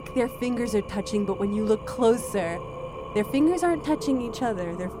you think their fingers are touching, but when you look closer, their fingers aren't touching each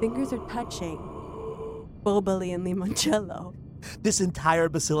other. Their fingers are touching Bubbly and Limoncello. This entire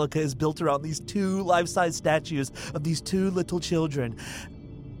basilica is built around these two life-size statues of these two little children.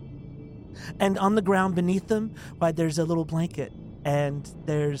 And on the ground beneath them, there's a little blanket, and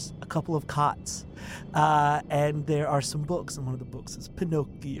there's a couple of cots, and there are some books, and one of the books is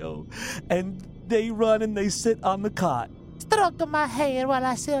Pinocchio. And they run and they sit on the cot. Stroke my hair while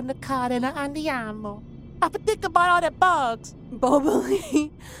I sit on the cot and Andiamo. I think about all the bugs.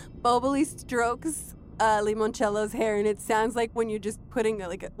 Bubbly strokes Limoncello's hair, and it sounds like when you're just putting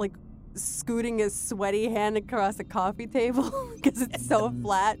like scooting a sweaty hand across a coffee table because it's so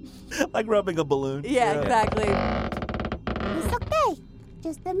flat. Like rubbing a balloon. Yeah, exactly. It's okay.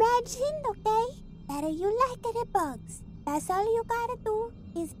 Just imagine, okay, that you like the bugs. That's all you gotta do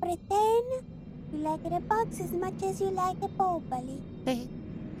is pretend you like the bugs as much as you like the Bubbly.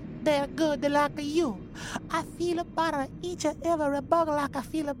 They're good like you. I feel about each and every bug like I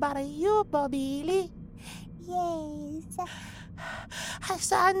feel about you, Bobby. Yes.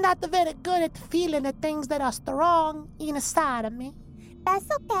 So I'm not very good at feeling the things that are strong inside of me. That's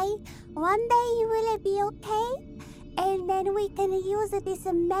okay. One day you will be okay, and then we can use this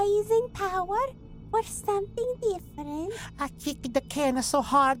amazing power for something different. I kicked the can so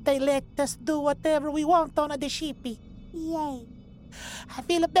hard they let us do whatever we want on the shippy. Yay. I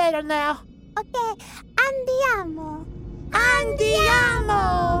feel better now. Okay, andiamo.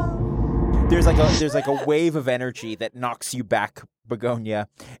 Andiamo! There's like a wave of energy that knocks you back, Begonia,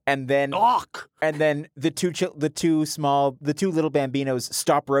 and then the two little bambinos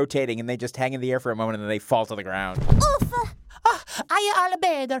stop rotating and they just hang in the air for a moment and then they fall to the ground. Oof. I all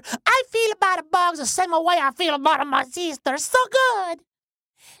better. I feel about the bugs the same way I feel about my sister. So good.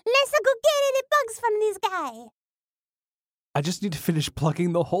 Let's go get any bugs from this guy. I just need to finish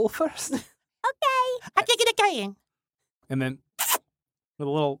plugging the hole first. Okay. I kick the can. And then with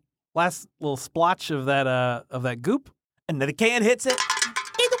a last little splotch of that goop. And then the can hits it.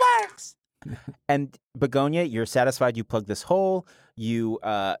 It works. And Begonia, you're satisfied you plugged this hole. You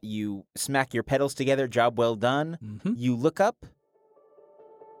smack your pedals together. Job well done. Mm-hmm. You look up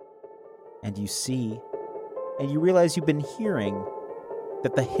and you see and you realize you've been hearing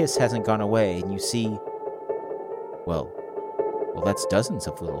that the hiss hasn't gone away. And you see, well, that's dozens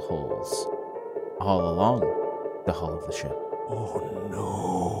of little holes all along the hull of the ship. Oh,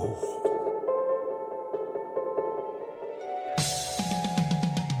 no.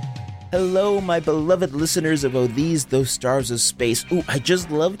 Hello, my beloved listeners of Oh These, Those Stars of Space. Ooh, I just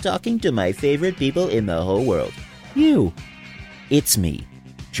love talking to my favorite people in the whole world. You. It's me,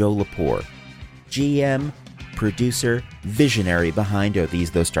 Joe Lepore, GM, producer, visionary behind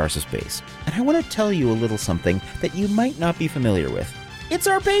These Those Stars of Space. And I want to tell you a little something that you might not be familiar with. It's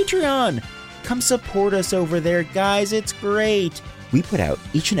our Patreon! Come support us over there, guys. It's great. We put out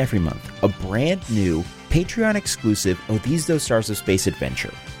each and every month a brand new Patreon exclusive These Those Stars of Space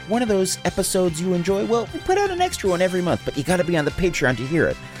adventure. One of those episodes you enjoy, well, we put out an extra one every month, but you gotta be on the Patreon to hear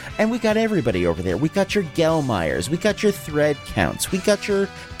it. And we got everybody over there. We got your Gelmeyers, we got your Thread Counts, we got your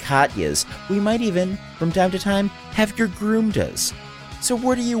Katyas. We might even, from time to time, have your Groomdas. So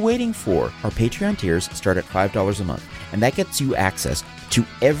what are you waiting for? Our Patreon tiers start at $5 a month, and that gets you access to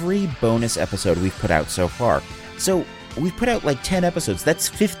every bonus episode we've put out so far. So we've put out like 10 episodes. That's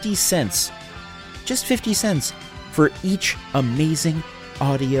 50 cents. Just 50 cents for each amazing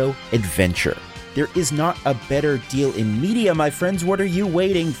audio adventure. There is not a better deal in media, my friends. What are you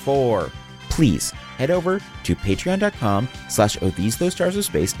waiting for? Please head over to patreon.com/These Those Stars of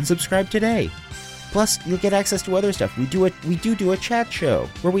Space and subscribe today. Plus, you'll get access to other stuff. We do a chat show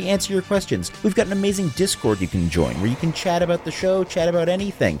where we answer your questions. We've got an amazing Discord you can join where you can chat about the show, chat about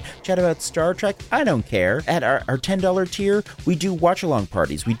anything, chat about Star Trek. I don't care. At our $10 tier, we do watch-along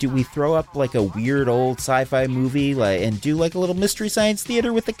parties. We throw up like a weird old sci-fi movie and do like a little Mystery Science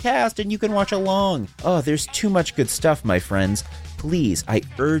Theater with the cast, and you can watch along. Oh, there's too much good stuff, my friends. Please, I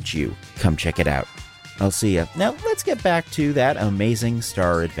urge you, come check it out. I'll see ya. Now, let's get back to that amazing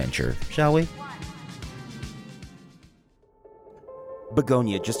star adventure, shall we?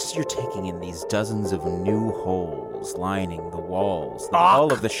 Begonia, just as you're taking in these dozens of new holes lining the walls, the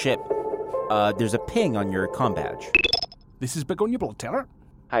hull of the ship, there's a ping on your comm badge. This is Begonia Bloodterror.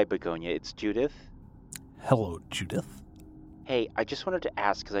 Hi, Begonia. It's Judith. Hello, Judith. Hey, I just wanted to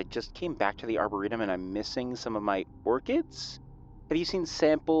ask, because I just came back to the Arboretum and I'm missing some of my orchids. Have you seen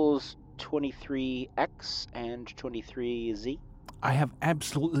samples 23X and 23Z? I have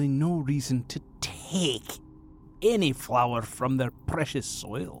absolutely no reason to take any flower from their precious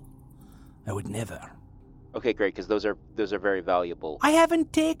soil. I would never. Okay, great, because those are very valuable. I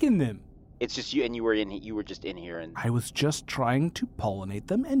haven't taken them. It's just you, and you were just in here, and I was just trying to pollinate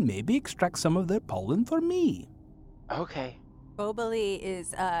them and maybe extract some of their pollen for me. Okay. Boboli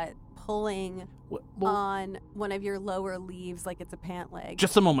is pulling on one of your lower leaves like it's a pant leg.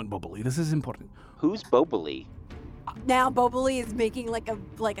 Just a moment, Boboli. This is important. Who's Boboli? Now Boboli is making like a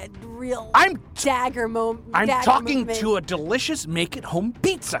real dagger moment. I'm talking to a delicious make-at-home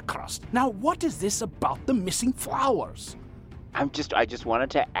pizza crust. Now, what is this about the missing flowers? I just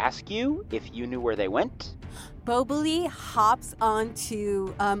wanted to ask you if you knew where they went. Boboli hops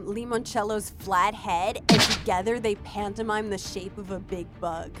onto Limoncello's flat head, and together they pantomime the shape of a big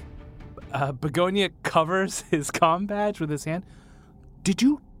bug. Begonia covers his comm badge with his hand. Did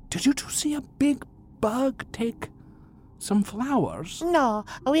you two see a big bug take some flowers? No,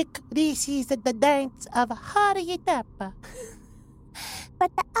 this is the dance of Harriet up.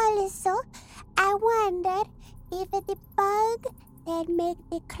 But also, I wondered if the bug that make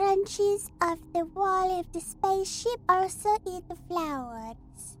the crunches of the wall of the spaceship also eat the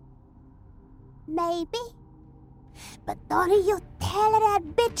flowers. Maybe. But don't you tell that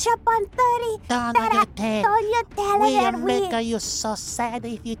bitch up on 30 Don't you tell. Don't you tell her We'll that make you so sad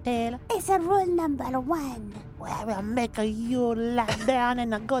if you tell. It's a rule number 1. Well, we'll make you lie down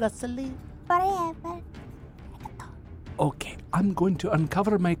and go to sleep. Forever. Okay, I'm going to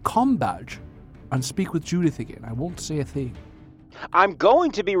uncover my comm badge and speak with Judith again. I won't say a thing. I'm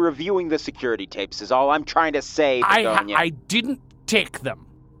going to be reviewing the security tapes, is all I'm trying to say, Begonia. I didn't take them.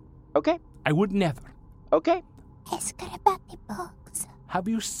 Okay. I would never. Okay. Ask her about the bugs. Have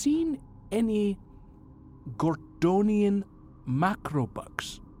you seen any Gordonian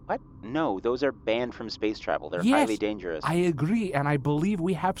macrobugs? What? No, those are banned from space travel. They're Yes, highly dangerous. I agree, and I believe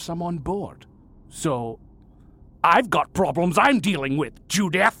we have some on board. So, I've got problems I'm dealing with,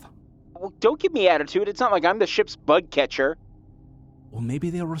 Judith. Well, don't give me attitude. It's not like I'm the ship's bug catcher. Well, maybe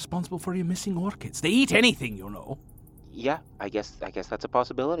they're responsible for your missing orchids. They eat anything, you know. Yeah, I guess that's a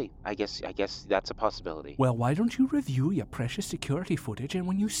possibility. I guess that's a possibility. Well, why don't you review your precious security footage, and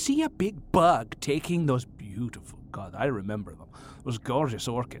when you see a big bug taking those beautiful, God, I remember them, those gorgeous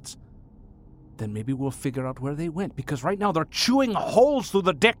orchids, then maybe we'll figure out where they went, because right now they're chewing holes through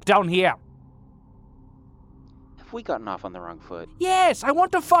the deck down here. Have we gotten off on the wrong foot? Yes, I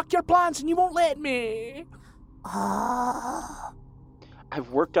want to fuck your plants, and you won't let me. Oh. I've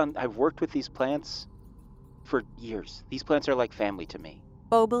worked with these plants for years. These plants are like family to me.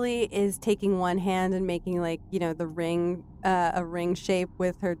 Boboli is taking one hand and making the ring, a ring shape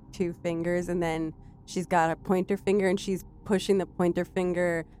with her 2 fingers, and then she's got a pointer finger and she's pushing the pointer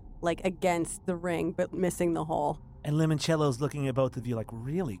finger against the ring but missing the hole. And Limoncello's looking at both of you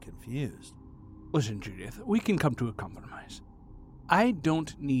really confused. Listen, Judith, we can come to a compromise. I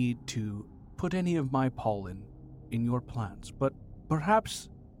don't need to put any of my pollen in your plants, but perhaps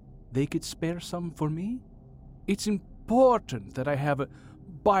they could spare some for me? It's important that I have a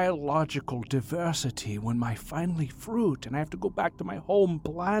biological diversity when I finally fruit and I have to go back to my home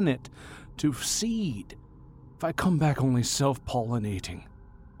planet to seed. If I come back only self-pollinating,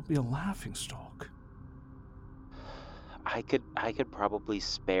 I'll be a laughingstock. I could probably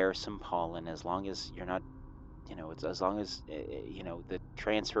spare some pollen as long as you're not, it's as long as the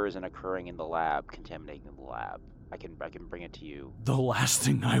transfer isn't occurring in the lab, contaminating the lab. I can bring it to you. The last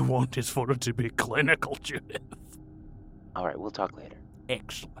thing I want is for it to be clinical, Judith. All right, we'll talk later.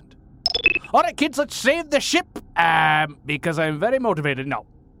 Excellent. All right, kids, let's save the ship. Because I'm very motivated now.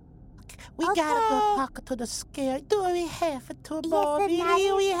 We gotta go talk to the scare. Do we have to, Bobby?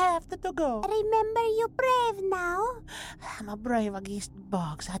 Daddy. We have to go. Remember, you're brave now. I'm a brave against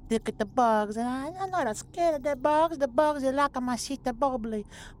bugs. I look at the bugs, and I'm not scared of the bugs. The bugs are like my sister Bubbly.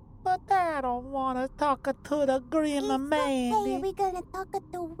 But I don't want to talk to the Grim Okay, Mandy. we're gonna talk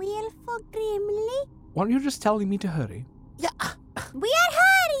to Willful Grimly. Weren't you just telling me to hurry? Yeah, We are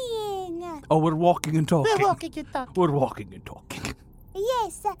hurrying. Oh, we're walking and talking. we're walking and talking. We're walking and talking.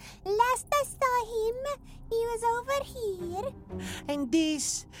 Yes, last I saw him, he was over here. And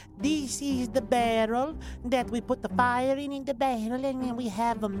this is the barrel that we put the fire in the barrel, and then we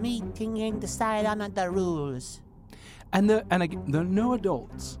have a meeting and decide on the rules. And again, there are no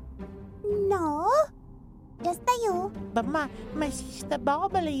adults. No, just you. But my sister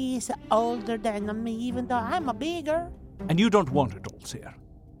Bubbly is older than me, even though I'm a bigger. And you don't want adults here.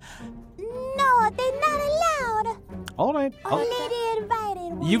 No, they're not allowed. All right. Only the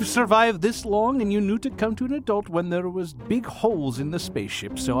invited ones. You've survived this long, and you knew to come to an adult when there was big holes in the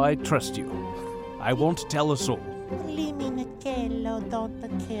spaceship, so I trust you. I won't tell a soul. Limoncello don't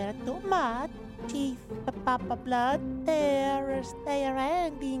care too much. Chief Papa Blood, there stay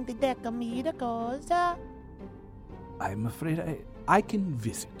around in the Decameter cause. I'm afraid I can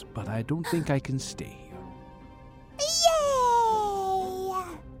visit, but I don't think I can stay here. Yay!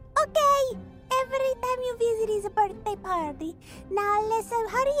 Okay, every time you visit is a birthday party. Now let's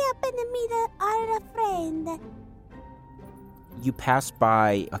hurry up and meet our friend. You pass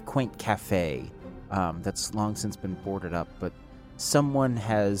by a quaint cafe that's long since been boarded up, but someone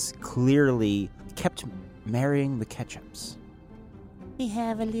has clearly kept marrying the Ketchups. We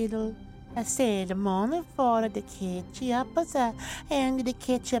have a ceremony for the Ketchups, and the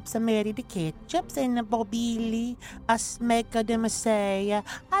Ketchups marry the Ketchups, and the Bobili make them say,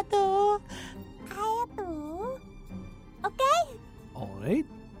 I do. I do. Okay? All right.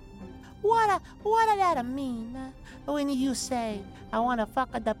 What does that mean when you say, I want to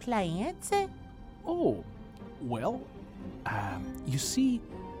fuck the plants? Oh, well, you see,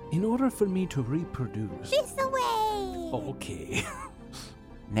 in order for me to reproduce... This away. Okay.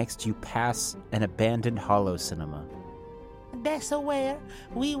 Next, you pass an abandoned hollow cinema. That's where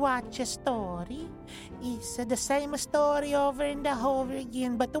we watch a story. It's the same story over and over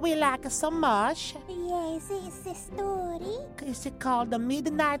again, but we like it so much. Yes, it's a story. It's called The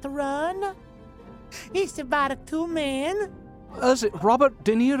Midnight Run. It's about two men. Is it Robert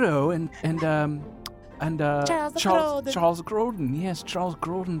De Niro and Charles Grodin? Yes, Charles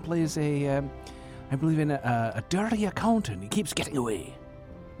Grodin plays I believe in a dirty accountant. He keeps getting away.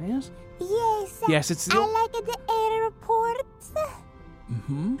 Yes? Yes. Yes, it's... I like the airports.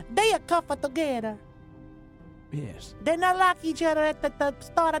 Mm-hmm. They are tougher together. Yes. They not like each other at the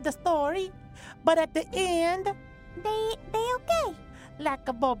start of the story, but at the end, They okay. like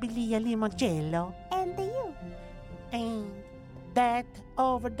a Bobili and Limoncello. And you. And that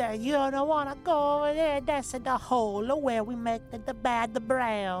over there, you don't want to go over there. That's the hole where we make the bad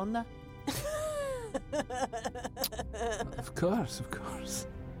brown. Of course.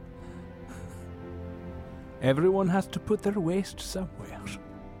 Everyone has to put their waste somewhere.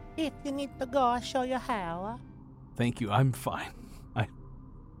 If you need to go, I'll show you how. Thank you, I'm fine.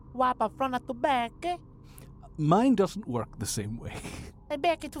 Wipe up front to back, Mine doesn't work the same way. and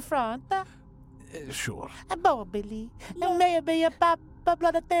back to front. Sure. A Bobili. And maybe a Papa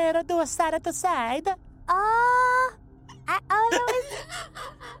Blodatero do a side to side. Oh, I always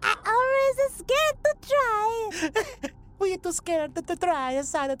is scared to try. We're too scared to try a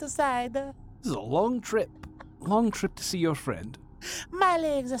side to side. This is a long trip. Long trip to see your friend. My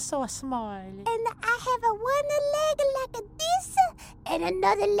legs are so small. And I have a one leg like this and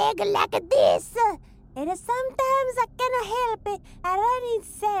another leg like this. And sometimes I cannot help it. I run in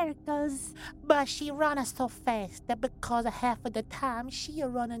circles. But she runs so fast that because half of the time she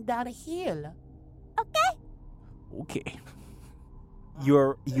running down a hill. Okay? Okay.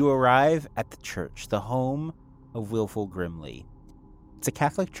 You arrive at the church, the home of Willful Grimley. It's a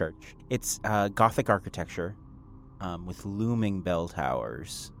Catholic church. It's Gothic architecture with looming bell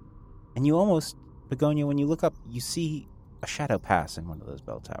towers. And you almost, Begonia, when you look up, you see a shadow pass in one of those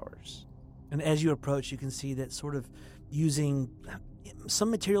bell towers. And as you approach, you can see that sort of using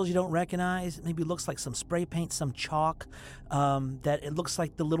some materials you don't recognize. Maybe it looks like some spray paint, some chalk. That it looks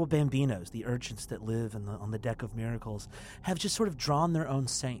like the little bambinos, the urchins that live on the Deck of Miracles, have just sort of drawn their own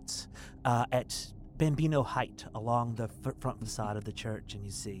saints at Bambino height along the front facade of the church. And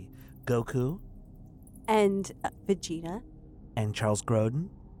you see Goku. And Vegeta. And Charles Grodin.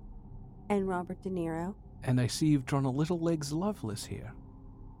 And Robert De Niro. And I see you've drawn a little Legs Loveless here.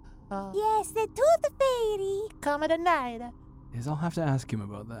 Yes, the Tooth Fairy. Come at night. Yes, I'll have to ask him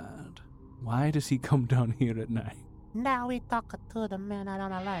about that. Why does he come down here at night? Now we talk to the man I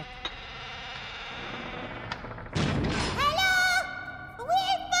don't like. Hello?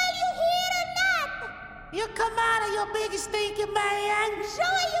 Willful, you here or not? You come out of your big stinking man.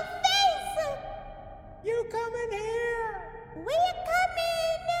 Show your face. You come in here. We're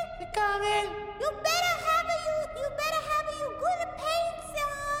coming. You come in. You better have your good pants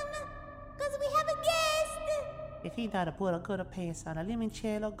on, 'cause we have a guest. If he doesn't put a good pants on, a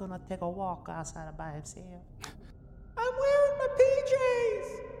limoncello gonna take a walk outside by himself. I'm wearing my PJs.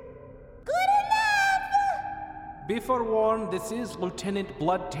 Good enough. Be forewarned, this is Lieutenant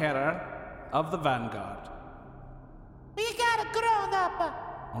Blood Terror of the Vanguard. We got a grown up.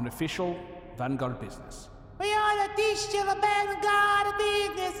 On official Vanguard business. We ought to teach you the Vanguard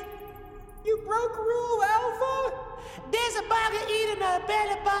business. You broke rule, Alpha. There's a bugger eating a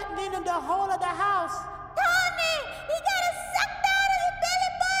belly button in the hole of the house. Tony, he got sucked out of the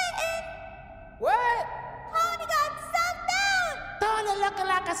belly button. What? Tony got sucked out. Tony looking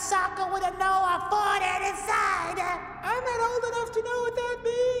like a sucker with a Noah Ford inside. I'm not old enough to know what that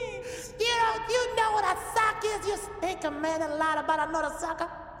means. You know what a sock is? You think a man a lot about another sucker?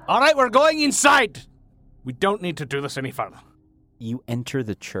 All right, we're going inside. We don't need to do this any further. You enter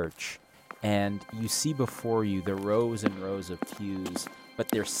the church, and you see before you the rows and rows of pews, but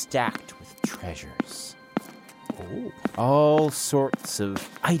they're stacked with treasures. Oh. All sorts of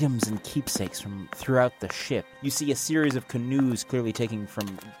items and keepsakes from throughout the ship. You see a series of canoes clearly taken from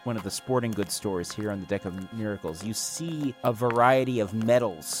one of the sporting goods stores here on the Deck of Miracles. You see a variety of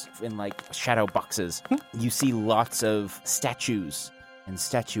medals in like shadow boxes. You see lots of statues and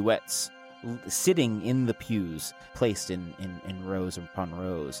statuettes sitting in the pews, placed in rows upon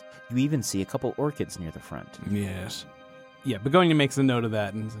rows. You even see a couple orchids near the front. Yes. Yeah, Begonia makes a note of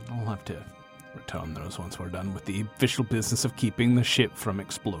that, and I'll have to return those once we're done with the official business of keeping the ship from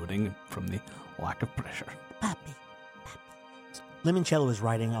exploding from the lack of pressure. Papi. Limoncello is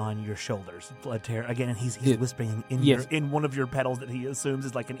riding on your shoulders, Blood Terror. Again, and he's whispering in Yes. in one of your petals that he assumes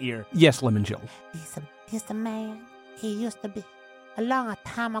is like an ear. Yes, Limoncello. He's a man. He used to be. A long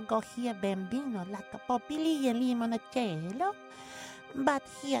time ago, he a bambino like a popilio limoncello. But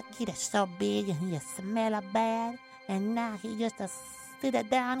he get so big and he smell bad. And now he just sit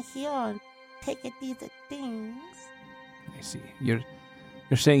down here and take these things. I see. You're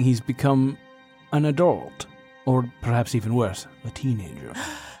saying he's become an adult, or perhaps even worse, a teenager,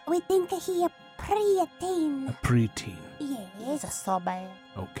 We think he a preteen. a preteen. Yes. He's so bad.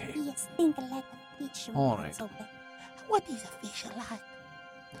 Okay. He stink like a fish. All right. So bad. What is a fish like?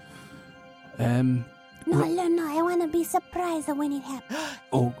 No, I want to be surprised when it happens.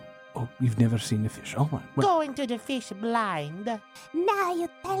 Oh, you've never seen a fish. All right. Well, Going to the fish blind. Now you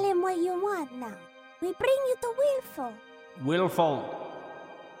tell him what you want now. We bring you to Willful. Willful.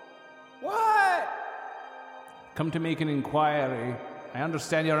 What? Come to make an inquiry. I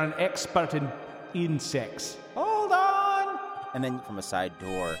understand you're an expert in insects. Hold on. And then from a side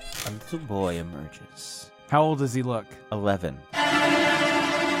door, a little boy emerges. How old does he look? 11.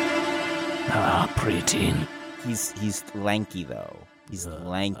 Preteen. He's lanky, though. He's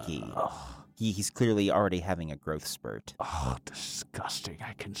lanky. He's clearly already having a growth spurt. Oh, disgusting.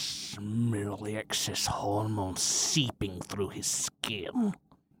 I can smell the excess hormones seeping through his skin.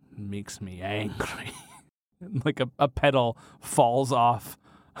 Makes me angry. Like a petal falls off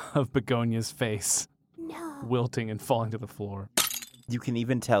of Begonia's face, No. wilting and falling to the floor. You can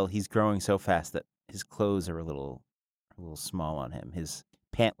even tell he's growing so fast that his clothes are a little small on him. His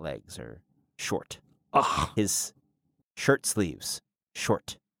pant legs are short. Ugh. His shirt sleeves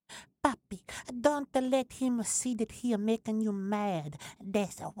short. Papi, don't let him see that he making you mad.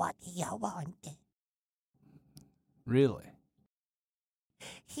 That's what he wanted. Really?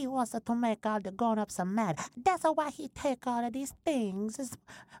 he wants to make all the grown-ups mad. That's why he take all of these things.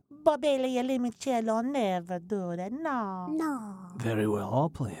 But Bailey and Limoncello never do that, no. No. Very well, I'll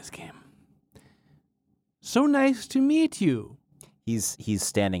play his game. So nice to meet you. He's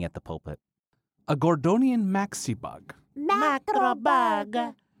standing at the pulpit. A Gordonian maxi bug.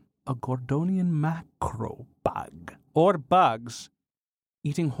 Macrobug. A Gordonian macro bug. Or bugs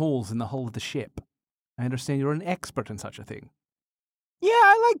eating holes in the hull of the ship. I understand you're an expert in such a thing. Yeah,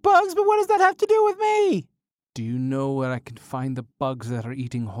 I like bugs, but what does that have to do with me? Do you know where I can find the bugs that are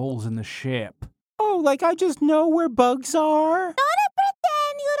eating holes in the ship? Oh, like I just know where bugs are? Don't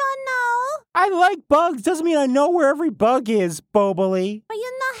pretend you don't know. I like bugs. Doesn't mean I know where every bug is, Boboli. But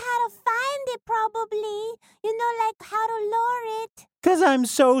you know how to find it, probably. You know, like, how to lure it. 'Cause I'm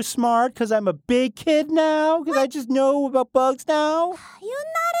so smart, 'cause I'm a big kid now, 'cause I just know about bugs now.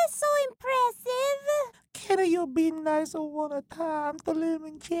 You're not so impressive. Can you be nice one time to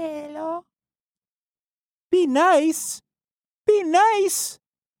Limoncello? Be nice. Be nice.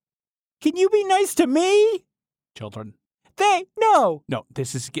 Can you be nice to me? Children. No. No,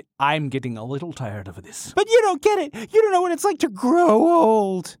 I'm getting a little tired of this. But you don't get it. You don't know what it's like to grow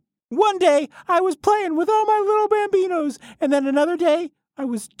old. One day, I was playing with all my little bambinos, and then another day, I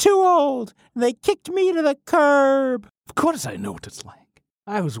was too old, and they kicked me to the curb. Of course I know what it's like.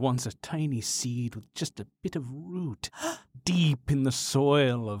 I was once a tiny seed with just a bit of root deep in the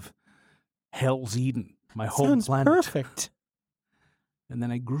soil of Hell's Eden, my home Sounds planet. perfect. And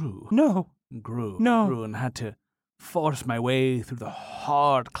then I grew. No. Grew. No. Grew and had to force my way through the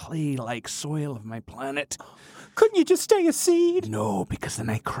hard clay-like soil of my planet. Couldn't you just stay a seed? No, because then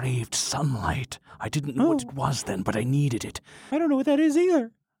I craved sunlight. I didn't know what it was then, but I needed it. I don't know what that is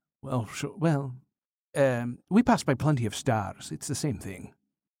either. Well, sure. Well, we passed by plenty of stars. It's the same thing.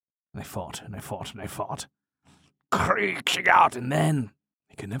 And I fought, and I fought, and I fought. Creaking out, and then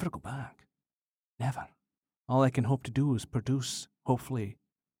I could never go back. Never. All I can hope to do is produce, hopefully,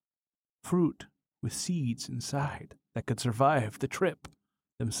 fruit with seeds inside that could survive the trip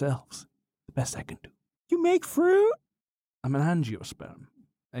themselves. The best I can do. You make fruit? I'm an angiosperm.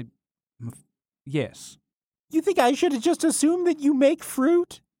 Yes. You think I should have just assumed that you make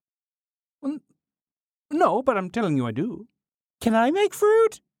fruit? Well, no, but I'm telling you I do. Can I make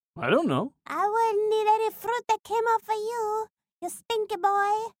fruit? I don't know. I wouldn't need any fruit that came off of you, you stinky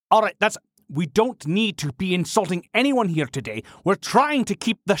boy. All right, we don't need to be insulting anyone here today. We're trying to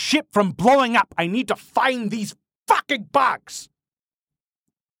keep the ship from blowing up. I need to find these fucking bugs.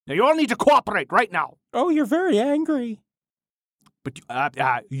 Now, you all need to cooperate right now. Oh, you're very angry. But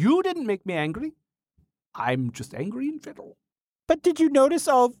you didn't make me angry. I'm just angry in general. But did you notice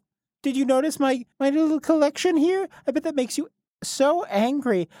my little collection here? I bet that makes you so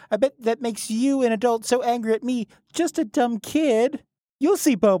angry. I bet that makes you, an adult, so angry at me, just a dumb kid. You'll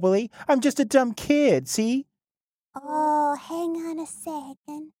see, Boboli. I'm just a dumb kid, see? Oh, hang on a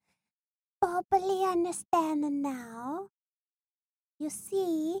second. Probably understanding now. You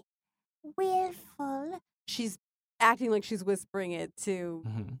see, Willful. She's acting like she's whispering it to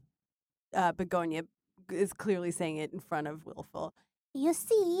Begonia, is clearly saying it in front of Willful. You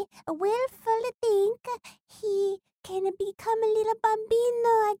see, Willful think he can become a little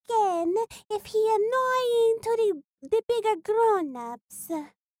bambino again if he annoying to the bigger grown-ups.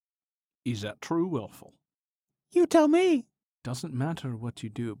 Is that true, Willful? You tell me. Doesn't matter what you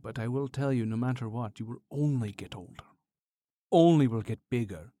do, but I will tell you, no matter what, you will only get older. Only will get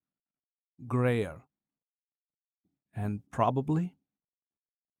bigger, grayer, and probably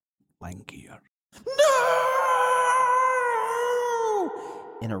lankier. No!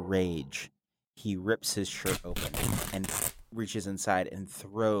 In a rage, he rips his shirt open and reaches inside and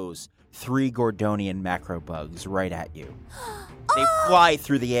throws 3 Gordonian macro bugs right at you. They fly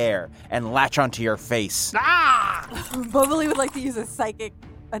through the air and latch onto your face. Boboli would like to use a psychic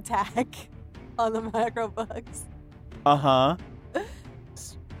attack on the macro bugs. Uh-huh.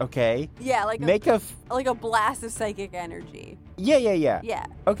 Okay. Yeah, like Make a blast of psychic energy. Yeah. Yeah.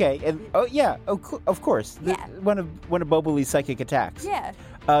 Okay. And of course. Yeah. One of Boboli's psychic attacks. Yeah.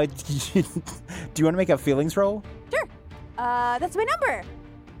 Do you want to make a feelings roll? Sure. That's my number.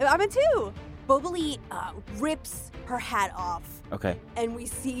 I'm a 2. Boboli rips her hat off. Okay. And we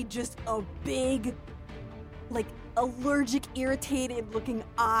see just a big, like, allergic, irritated-looking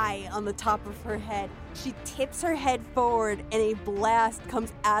eye on the top of her head. She tips her head forward, and a blast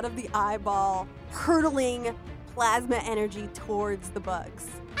comes out of the eyeball, hurtling plasma energy towards the bugs.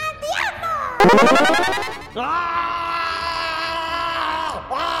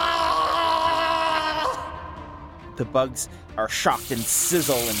 The bugs are shocked and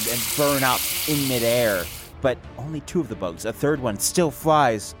sizzle and burn up in midair. but only 2 of the bugs. A third one still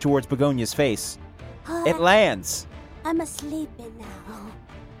flies towards Begonia's face. Oh, It lands. I'm sleepy now.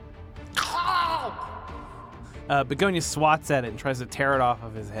 Begonia swats at it and tries to tear it off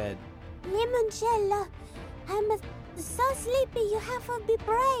of his head. Limoncello, I'm so sleepy. You have to be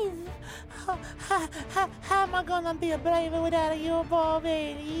brave. How am I gonna be a brave without you,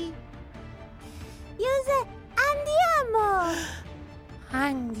 baby? Use Andiamo.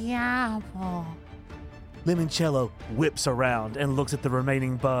 Andiamo. Limoncello whips around and looks at the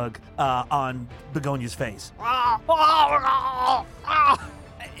remaining bug on Begonia's face.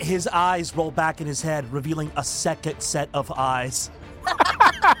 His eyes roll back in his head, revealing a second set of eyes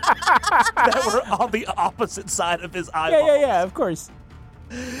that were on the opposite side of his eyeballs. Yeah, of course.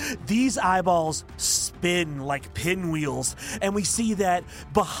 These eyeballs spin like pinwheels, and we see that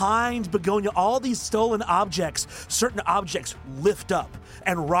behind Begonia, all these stolen objects, certain objects lift up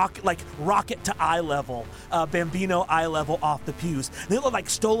and rocket to eye level, Bambino eye level off the pews. They look like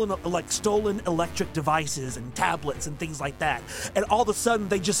stolen electric devices and tablets and things like that. And all of a sudden,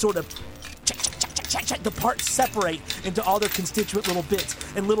 they just sort of check. The parts separate into all their constituent little bits,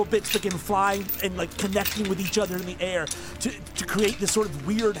 and little bits begin flying and like connecting with each other in the air to create this sort of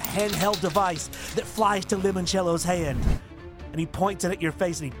weird handheld device that flies to Limoncello's hand. And he points it at your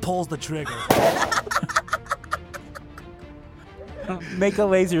face and he pulls the trigger. Make a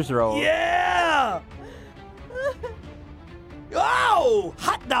lasers roll. Yeah! Oh!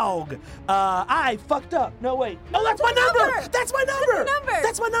 Hot dog! I fucked up. No, wait. No, that's my number! That's my number!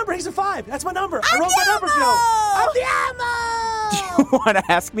 That's my number! He's a 5. That's my number. I wrote my number, Joe. Do you want to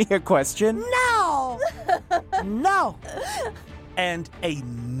ask me a question? No! No! And a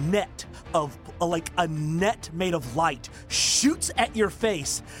net made of light shoots at your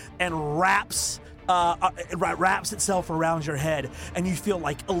face and wraps itself around your head, and you feel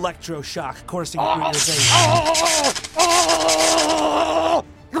like electroshock coursing through your veins.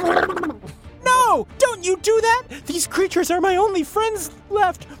 No! Don't you do that! These creatures are my only friends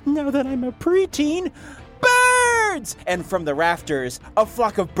left now that I'm a preteen. Birds! And from the rafters, a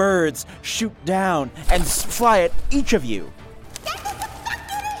flock of birds shoot down and fly at each of you.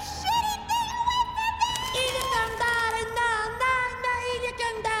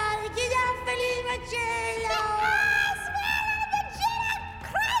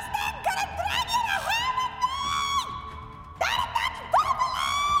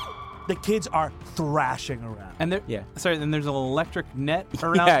 The kids are thrashing around. And there, Yeah. Sorry, then there's an electric net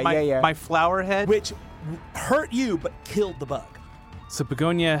around my flower head. Which hurt you but killed the bug. So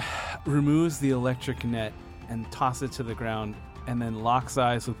Begonia removes the electric net and tosses it to the ground, and then locks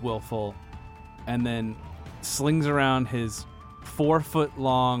eyes with Willful, and then slings around his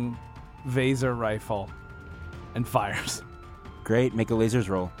 4-foot-long Vaser rifle and fires. Great, make a lasers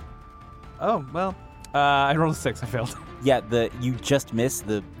roll. Oh, well, I rolled a 6. I failed. Yeah, you just missed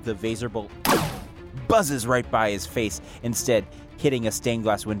the Vaser bolt buzzes right by his face, instead hitting a stained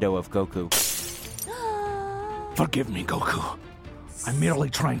glass window of Goku. Forgive me, Goku. I'm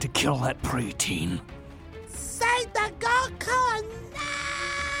merely trying to kill that preteen. Say the Goku now!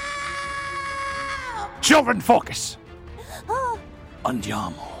 Children, focus! Oh,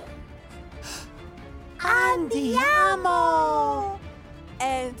 Andiamo. Andiamo!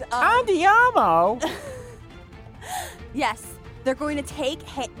 And Andiamo! yes, they're going to take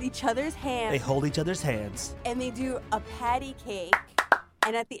each other's hands. They hold each other's hands. And they do a patty cake.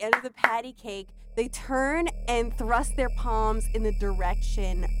 And at the end of the patty cake, they turn and thrust their palms in the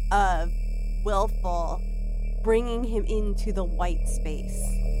direction of Willful, bringing him into the white space.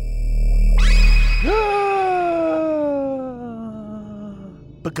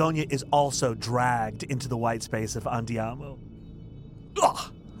 Begonia is also dragged into the white space of Andiamo.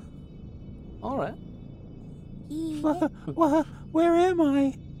 Ugh. All right. Where am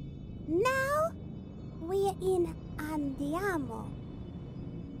I? now we're in Andiamo.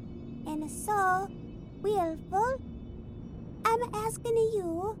 And so, Willful, I'm asking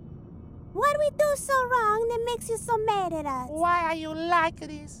you, what we do so wrong that makes you so mad at us? Why are you like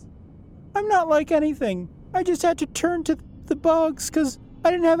this? I'm not like anything. I just had to turn to the bugs because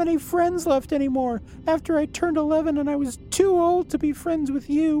I didn't have any friends left anymore. After I turned 11 and I was too old to be friends with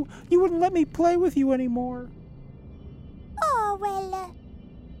you, you wouldn't let me play with you anymore. Oh, well,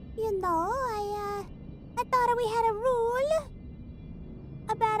 you know, I thought we had a rule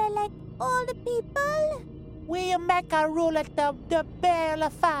about like old people. We make a rule at the Bell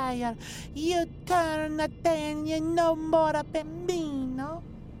of Fire. You turn a thing, you no more a bambino.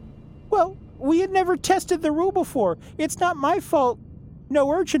 Well, we had never tested the rule before. It's not my fault. No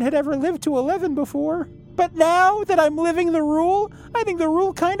urchin had ever lived to 11 before. But now that I'm living the rule, I think the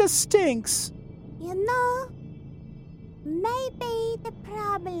rule kind of stinks. You know, maybe the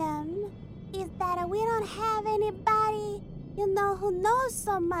problem is that we don't have anybody, who knows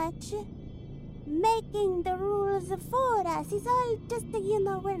so much. Making the rules for us. It's all just,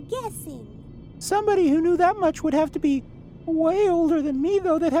 we're guessing. Somebody who knew that much would have to be way older than me,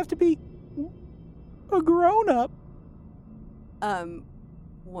 though. They'd have to be a grown-up.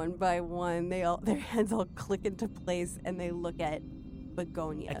 One by one, their heads all click into place, and they look at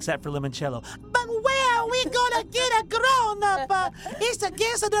Begonia. Except for Limoncello. But where are we gonna get a grown-up? It's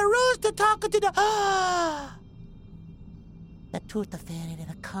against the rules to talk to the... The Tooth Fairy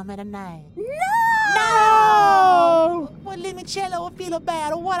that'll come at night. No! Well, Limoncello will feel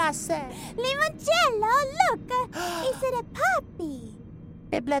bad what I said. Limoncello, look! Is it a puppy?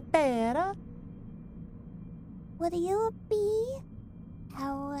 The Blattera? Would you be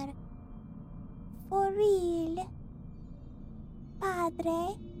our for real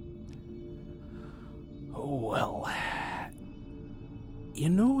padre? Oh, well.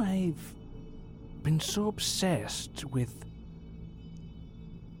 I've been so obsessed with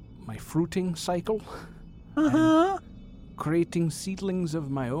my fruiting cycle. Uh-huh. Creating seedlings of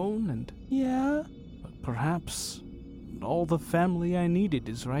my own, and Yeah. perhaps all the family I needed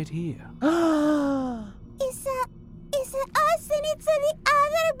is right here. Is it us and it's the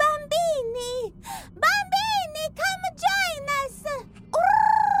other Bambini? Bambini, come join us!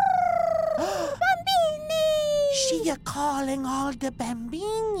 Bambini! She calling all the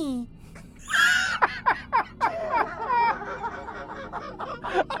Bambini.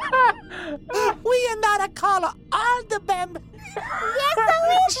 We are not a caller all the Bambini. Yes,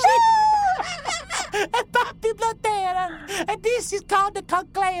 we do! And Papi Blattera. And this is called the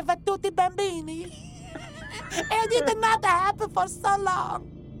Conclave of Tutti Bambini. And it did not happen for so long.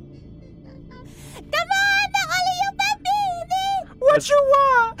 Come on, all of you Bambini! What you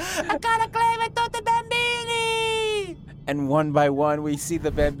want? I gotta claim it, Tutti Bambini! And one by one, we see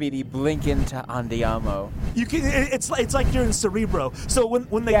the Bambini blink into Andiamo. You can. It's like you're in Cerebro. So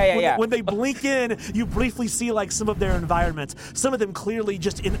when they blink in, you briefly see like some of their environments. Some of them clearly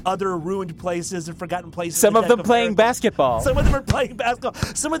just in other ruined places and forgotten places. Some of them playing basketball. Some of them are playing basketball.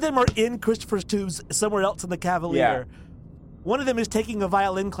 Some of them are in Christopher's tubes somewhere else in the Cavalier. Yeah. One of them is taking a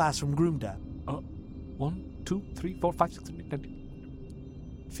violin class from Groomda. 1, 2, 3, 4, 5, 6, 7, 8,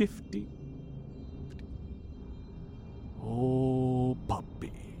 9, 50. Oh,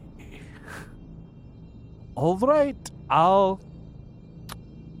 puppy. All right, I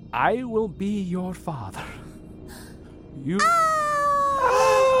will be your father. You.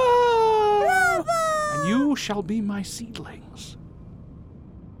 And you shall be my seedlings.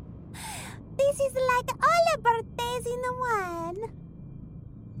 This is like all birthdays in one.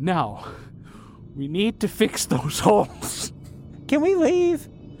 Now, we need to fix those holes. Can we leave?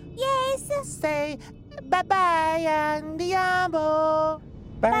 Yes. Say bye-bye, Andiamo.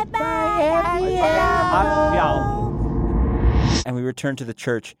 Bye-bye, Andiamo. And we return to the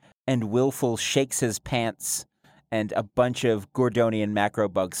church, and Willful shakes his pants, and a bunch of Gordonian macro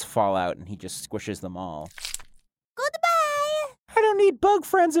bugs fall out, and he just squishes them all. Goodbye. I don't need bug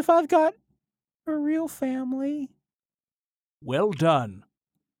friends if I've got a real family. Well done,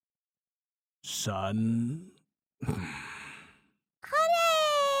 son. Hooray!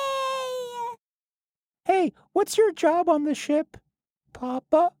 Hey, what's your job on the ship,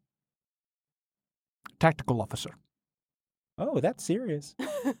 Papa? Tactical officer. Oh, that's serious.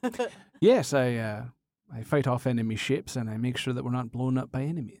 Yes, I fight off enemy ships and I make sure that we're not blown up by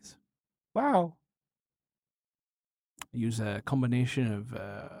enemies. Wow. I use a combination of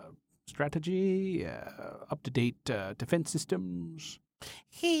strategy, up-to-date defense systems.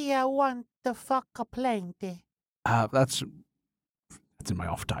 He want to fuck a plenty. That's in my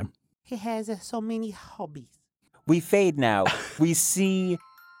off time. He has so many hobbies. We fade now. We see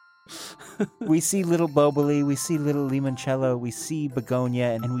little Boboli, we see little Limoncello, we see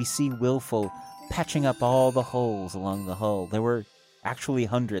Begonia, and we see Willful patching up all the holes along the hull. There were actually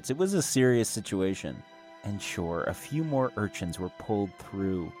hundreds. It was a serious situation. And sure, a few more urchins were pulled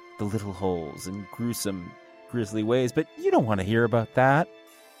through the little holes in gruesome, grisly ways, but you don't want to hear about that.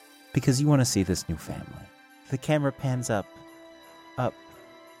 Because you want to see this new family. The camera pans up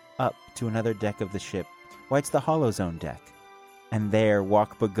to another deck of the ship. Why, it's the Hollow Zone deck. And there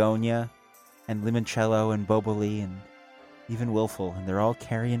walk Begonia and Limoncello and Boboli and even Willful, and they're all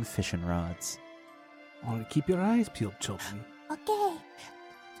carrying fishing rods. I want to keep your eyes peeled, children. Okay.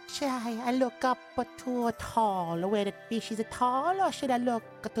 Should I look up to a tall where the fish is tall, or should I look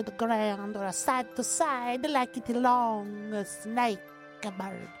to the ground or side to side like it's a long snake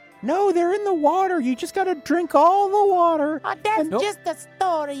bird? No, they're in the water. You just gotta drink all the water. Oh, that's And- just a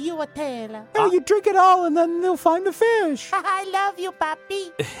story you will tell. No, you drink it all and then they'll find the fish. I love you,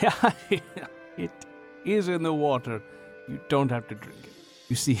 Papi. It is in the water. You don't have to drink it.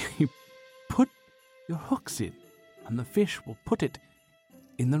 You see, you put your hooks in, and the fish will put it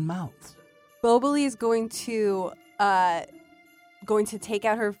in their mouths. Boboli is going to take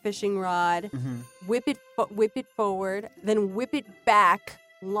out her fishing rod, whip it forward, then whip it back,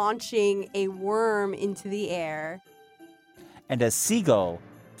 launching a worm into the air. And a seagull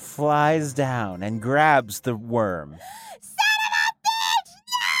flies down and grabs the worm.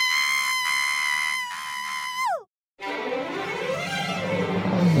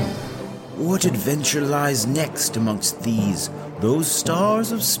 What adventure lies next amongst those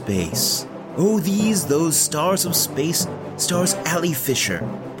stars of space? Oh, those stars of space stars Allie Fisher,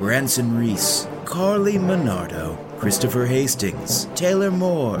 Branson Reese, Carly Monardo, Christopher Hastings, Taylor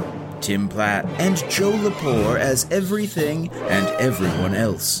Moore, Tim Platt, and Joe Lepore as everything and everyone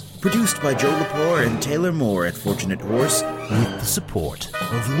else. Produced by Joe Lepore and Taylor Moore at Fortunate Horse with the support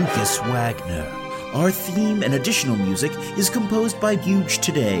of Lucas Wagner. Our theme and additional music is composed by Huge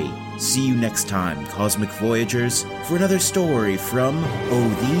Today. See you next time, Cosmic Voyagers, for another story from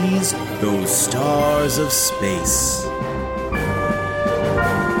those stars of space.